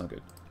Spain? Oh, that's not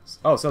good.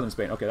 Oh, southern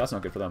Spain. Okay, that's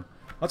not good for them.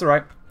 That's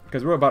alright,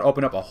 because we're about to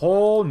open up a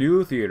whole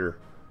new theater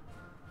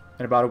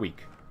in about a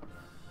week.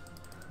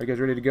 Are you guys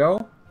ready to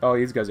go? Oh,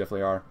 these guys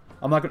definitely are.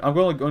 I'm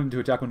only going to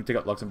attack when we take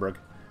out Luxembourg.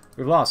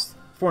 We've lost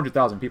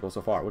 400,000 people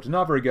so far, which is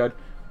not very good.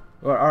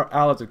 But our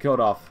allies have killed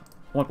off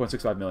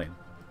 1.65 million.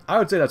 I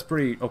would say that's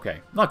pretty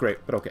okay. Not great,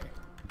 but okay.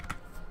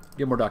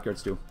 Get more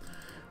dockyards too.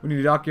 We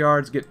need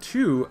dockyards, get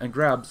 2, and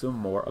grab some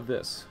more of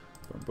this.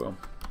 Boom, boom.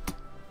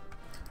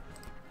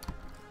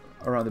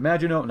 Around the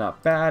Maginot,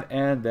 not bad.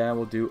 And then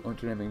we'll do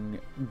Unternehmen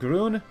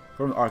Grün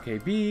from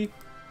RKB.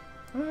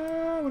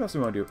 What else do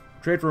we want to do?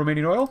 Trade for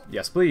Romanian oil?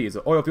 Yes, please.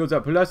 The oil fields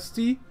at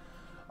Ploiești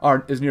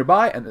is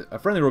nearby, and a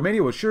friendly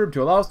Romania was sure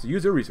to allow us to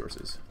use their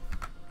resources.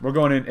 We're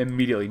going in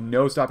immediately.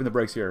 No stopping the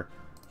brakes here.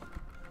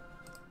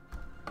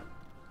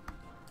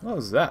 What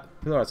was that?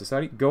 Pilar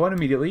Society. Go in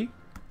immediately.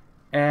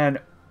 And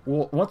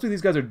once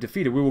these guys are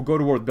defeated, we will go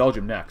to war with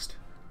Belgium next.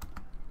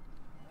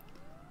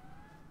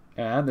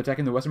 And they're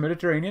attacking the Western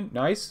Mediterranean.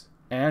 Nice.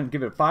 And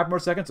give it 5 more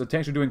seconds. The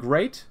tanks are doing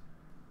great.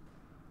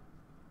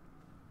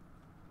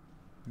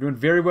 Doing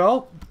very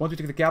well. Once we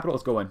take the capital,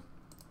 let's go in.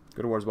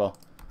 Go to war as well.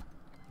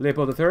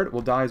 Leopold III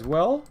will die as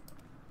well.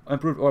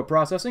 Improved oil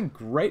processing.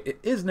 Great. It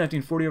is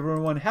 1940,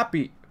 everyone.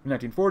 Happy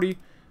 1940.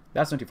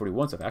 That's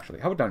 1941 stuff, actually.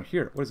 How about down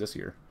here? What is this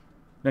here?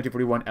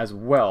 1941 as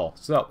well.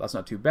 So, that's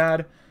not too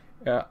bad.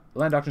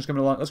 Land doctrine's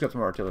coming along. Let's grab some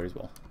more artillery as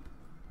well.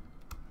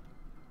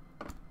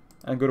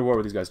 And go to war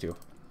with these guys too.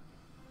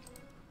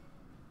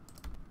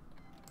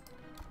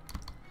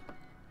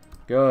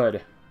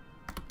 Good.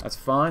 That's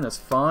fine, that's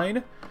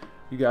fine.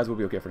 You guys will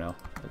be okay for now.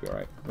 That'll be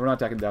alright. We're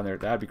not attacking down there.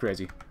 That'd be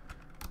crazy.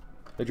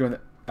 They join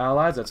the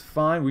Allies, that's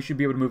fine. We should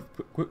be able to move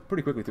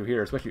pretty quickly through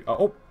here, especially...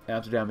 oh,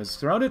 Amsterdam is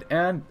surrounded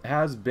and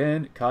has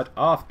been cut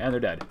off, and they're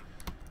dead.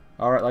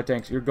 Alright, light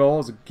tanks, your goal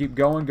is to keep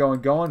going.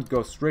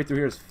 Go straight through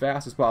here as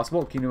fast as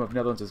possible. Kingdom of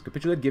Netherlands has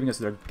capitulated, giving us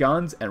their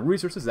guns and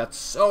resources. That's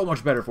so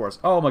much better for us.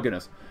 Oh my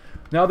goodness.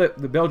 Now that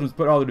the Belgians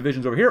put all the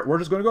divisions over here, we're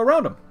just going to go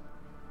around them.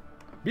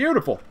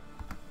 Beautiful.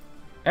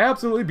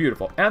 Absolutely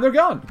beautiful. And they're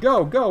gone.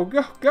 Go.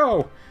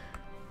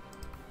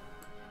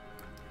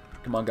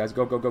 Come on, guys.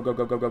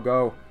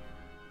 Go.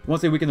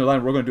 Once they weaken their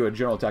line, we're going to do a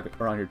general attack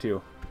around here,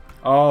 too.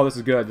 Oh, this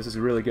is good. This is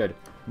really good.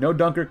 No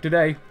Dunkirk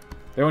today.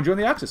 They won't join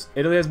the Axis.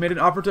 Italy has made an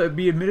offer to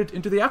be admitted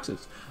into the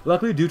Axis,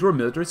 luckily due to our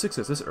military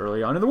successes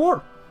early on in the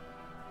war.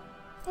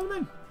 Let them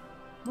in.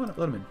 Why not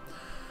let them in?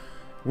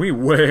 We need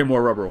way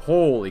more rubber.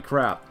 Holy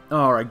crap.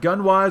 Alright,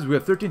 gun-wise, we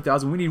have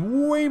 13,000. We need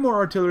way more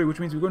artillery, which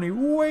means we're going to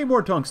need way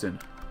more tungsten.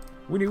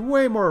 We need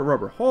way more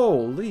rubber.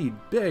 Holy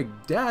big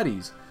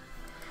daddies.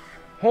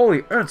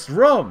 Holy Ernst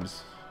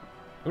Rums.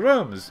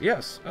 Rums,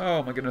 yes.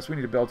 Oh my goodness, we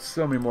need to build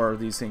so many more of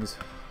these things.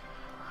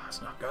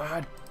 That's not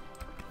good.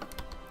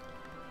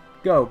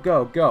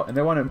 Go. And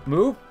they want to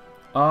move?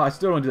 I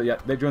still don't do that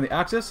yet. They've joined the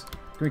Axis.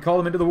 Can we call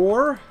them into the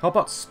war? Help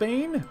out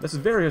Spain? This is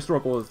very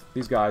historical with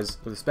these guys,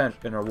 with the Spanish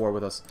in our war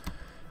with us.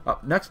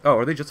 Next, oh,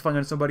 are they justifying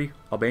on somebody?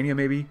 Albania,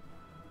 maybe?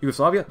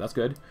 Yugoslavia? That's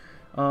good.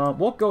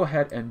 We'll go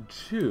ahead and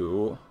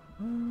do...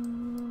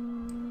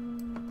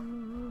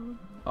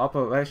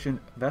 Operation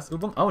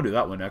Vesselbum? I want to do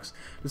that one next.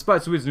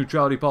 Despite Sweden's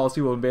neutrality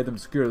policy, we'll invade them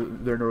to secure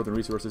their northern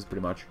resources,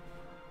 pretty much.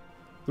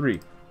 3,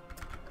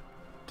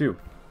 2,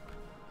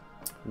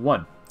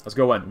 1. Let's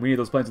go in. We need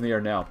those planes in the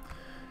air now.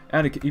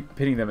 And to keep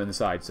hitting them in the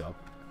side, so.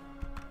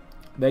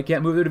 They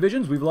can't move their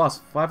divisions. We've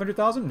lost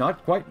 500,000.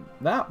 Not quite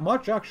that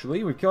much,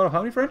 actually. We've killed off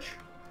how many French?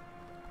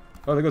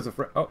 Oh, there goes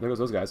the oh, there goes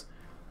those guys.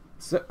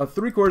 So,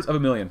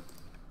 750,000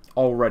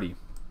 already.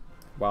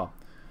 Wow.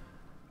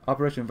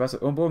 Operation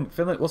Vesselbum,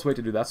 Finland. Let's wait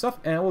to do that stuff,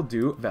 and we'll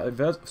do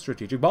Valteve's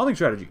strategic bombing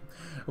strategy.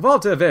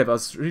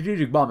 Valteve's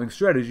strategic bombing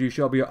strategy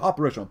shall be an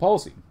operational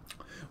policy.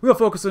 We'll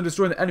focus on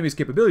destroying the enemy's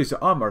capabilities to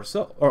arm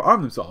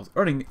themselves,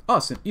 earning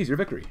us an easier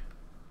victory.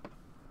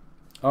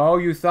 Oh,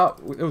 you thought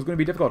it was going to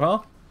be difficult, huh?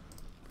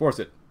 Force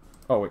it.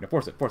 Oh, wait, no,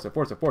 force it. Force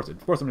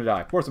them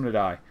to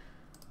die.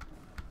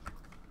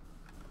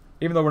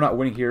 Even though we're not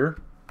winning here,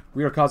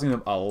 we are causing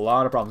them a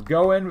lot of problems.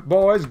 Go in,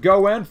 boys,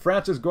 go in.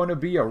 France is going to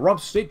be a rump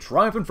state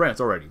triumph in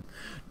France already.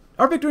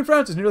 Our victory in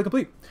France is nearly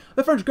complete.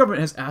 The French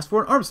government has asked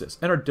for an armistice,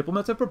 and our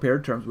diplomats have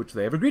prepared terms which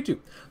they have agreed to.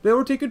 They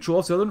will take control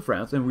of southern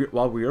France, and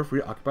while we are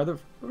free to occupy the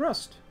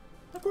rest.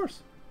 Of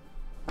course.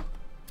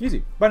 Easy.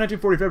 By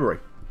 1940 February.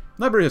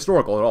 Not very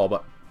historical at all,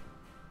 but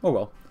oh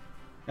well.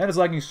 And it's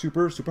lagging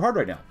super hard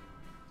right now.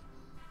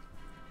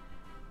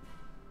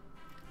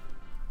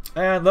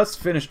 And let's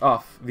finish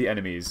off the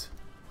enemies.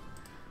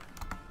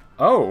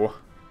 Oh!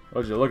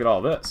 Would you look at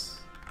all this?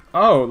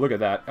 Oh, look at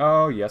that.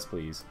 Oh, yes,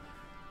 please.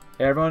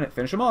 Everyone,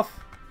 finish them off.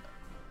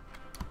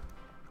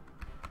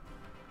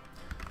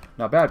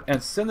 Not bad.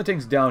 And send the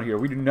tanks down here.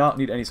 We do not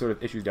need any sort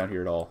of issues down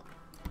here at all.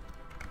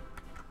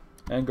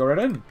 And go right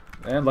in.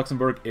 And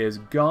Luxembourg is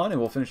gone, and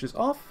we'll finish this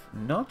off.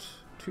 Not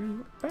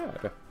too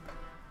bad.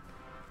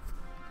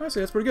 I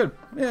say that's pretty good.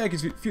 Yeah, I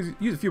can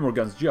use a few more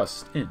guns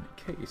just in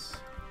case.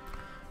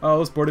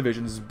 Let's board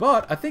divisions,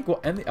 but I think we'll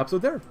end the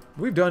episode there.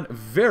 We've done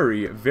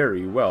very,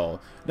 very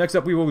well. Next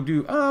up, we will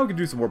do, we can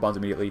do some war bonds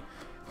immediately.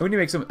 And we need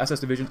to make some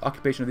SS divisions,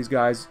 occupation of these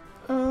guys.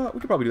 We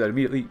could probably do that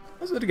immediately.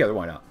 Let's do it together,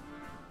 why not?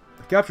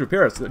 Capture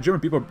Paris. The German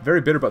people are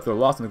very bitter about their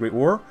loss in the Great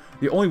War.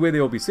 The only way they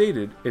will be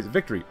sated is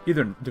victory,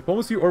 either in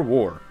diplomacy or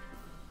war.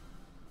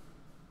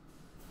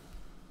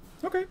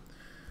 Okay.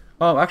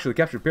 Actually,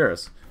 capture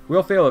Paris.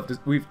 We'll fail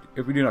if we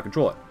do not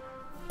control it.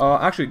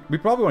 Actually, we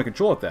probably want to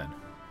control it then.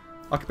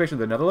 Occupation of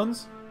the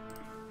Netherlands.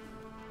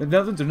 The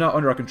Netherlands are now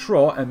under our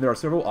control, and there are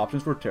several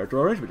options for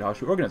territorial arrangement. How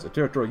should we organize a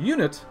territorial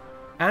unit?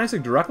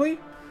 Annexing directly?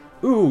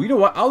 Ooh, you know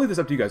what? I'll leave this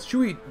up to you guys. Should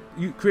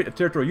we create a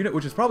territorial unit,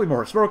 which is probably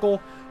more historical,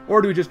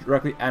 or do we just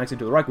directly annex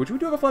into the Reich, which we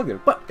do have a flag there?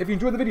 But if you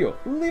enjoyed the video,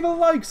 leave a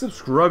like,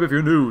 subscribe if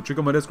you're new, check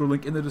out my Discord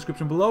link in the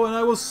description below, and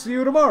I will see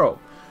you tomorrow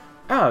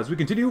as we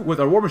continue with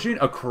our war machine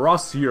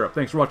across Europe.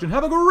 Thanks for watching.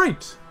 Have a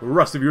great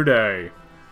rest of your day.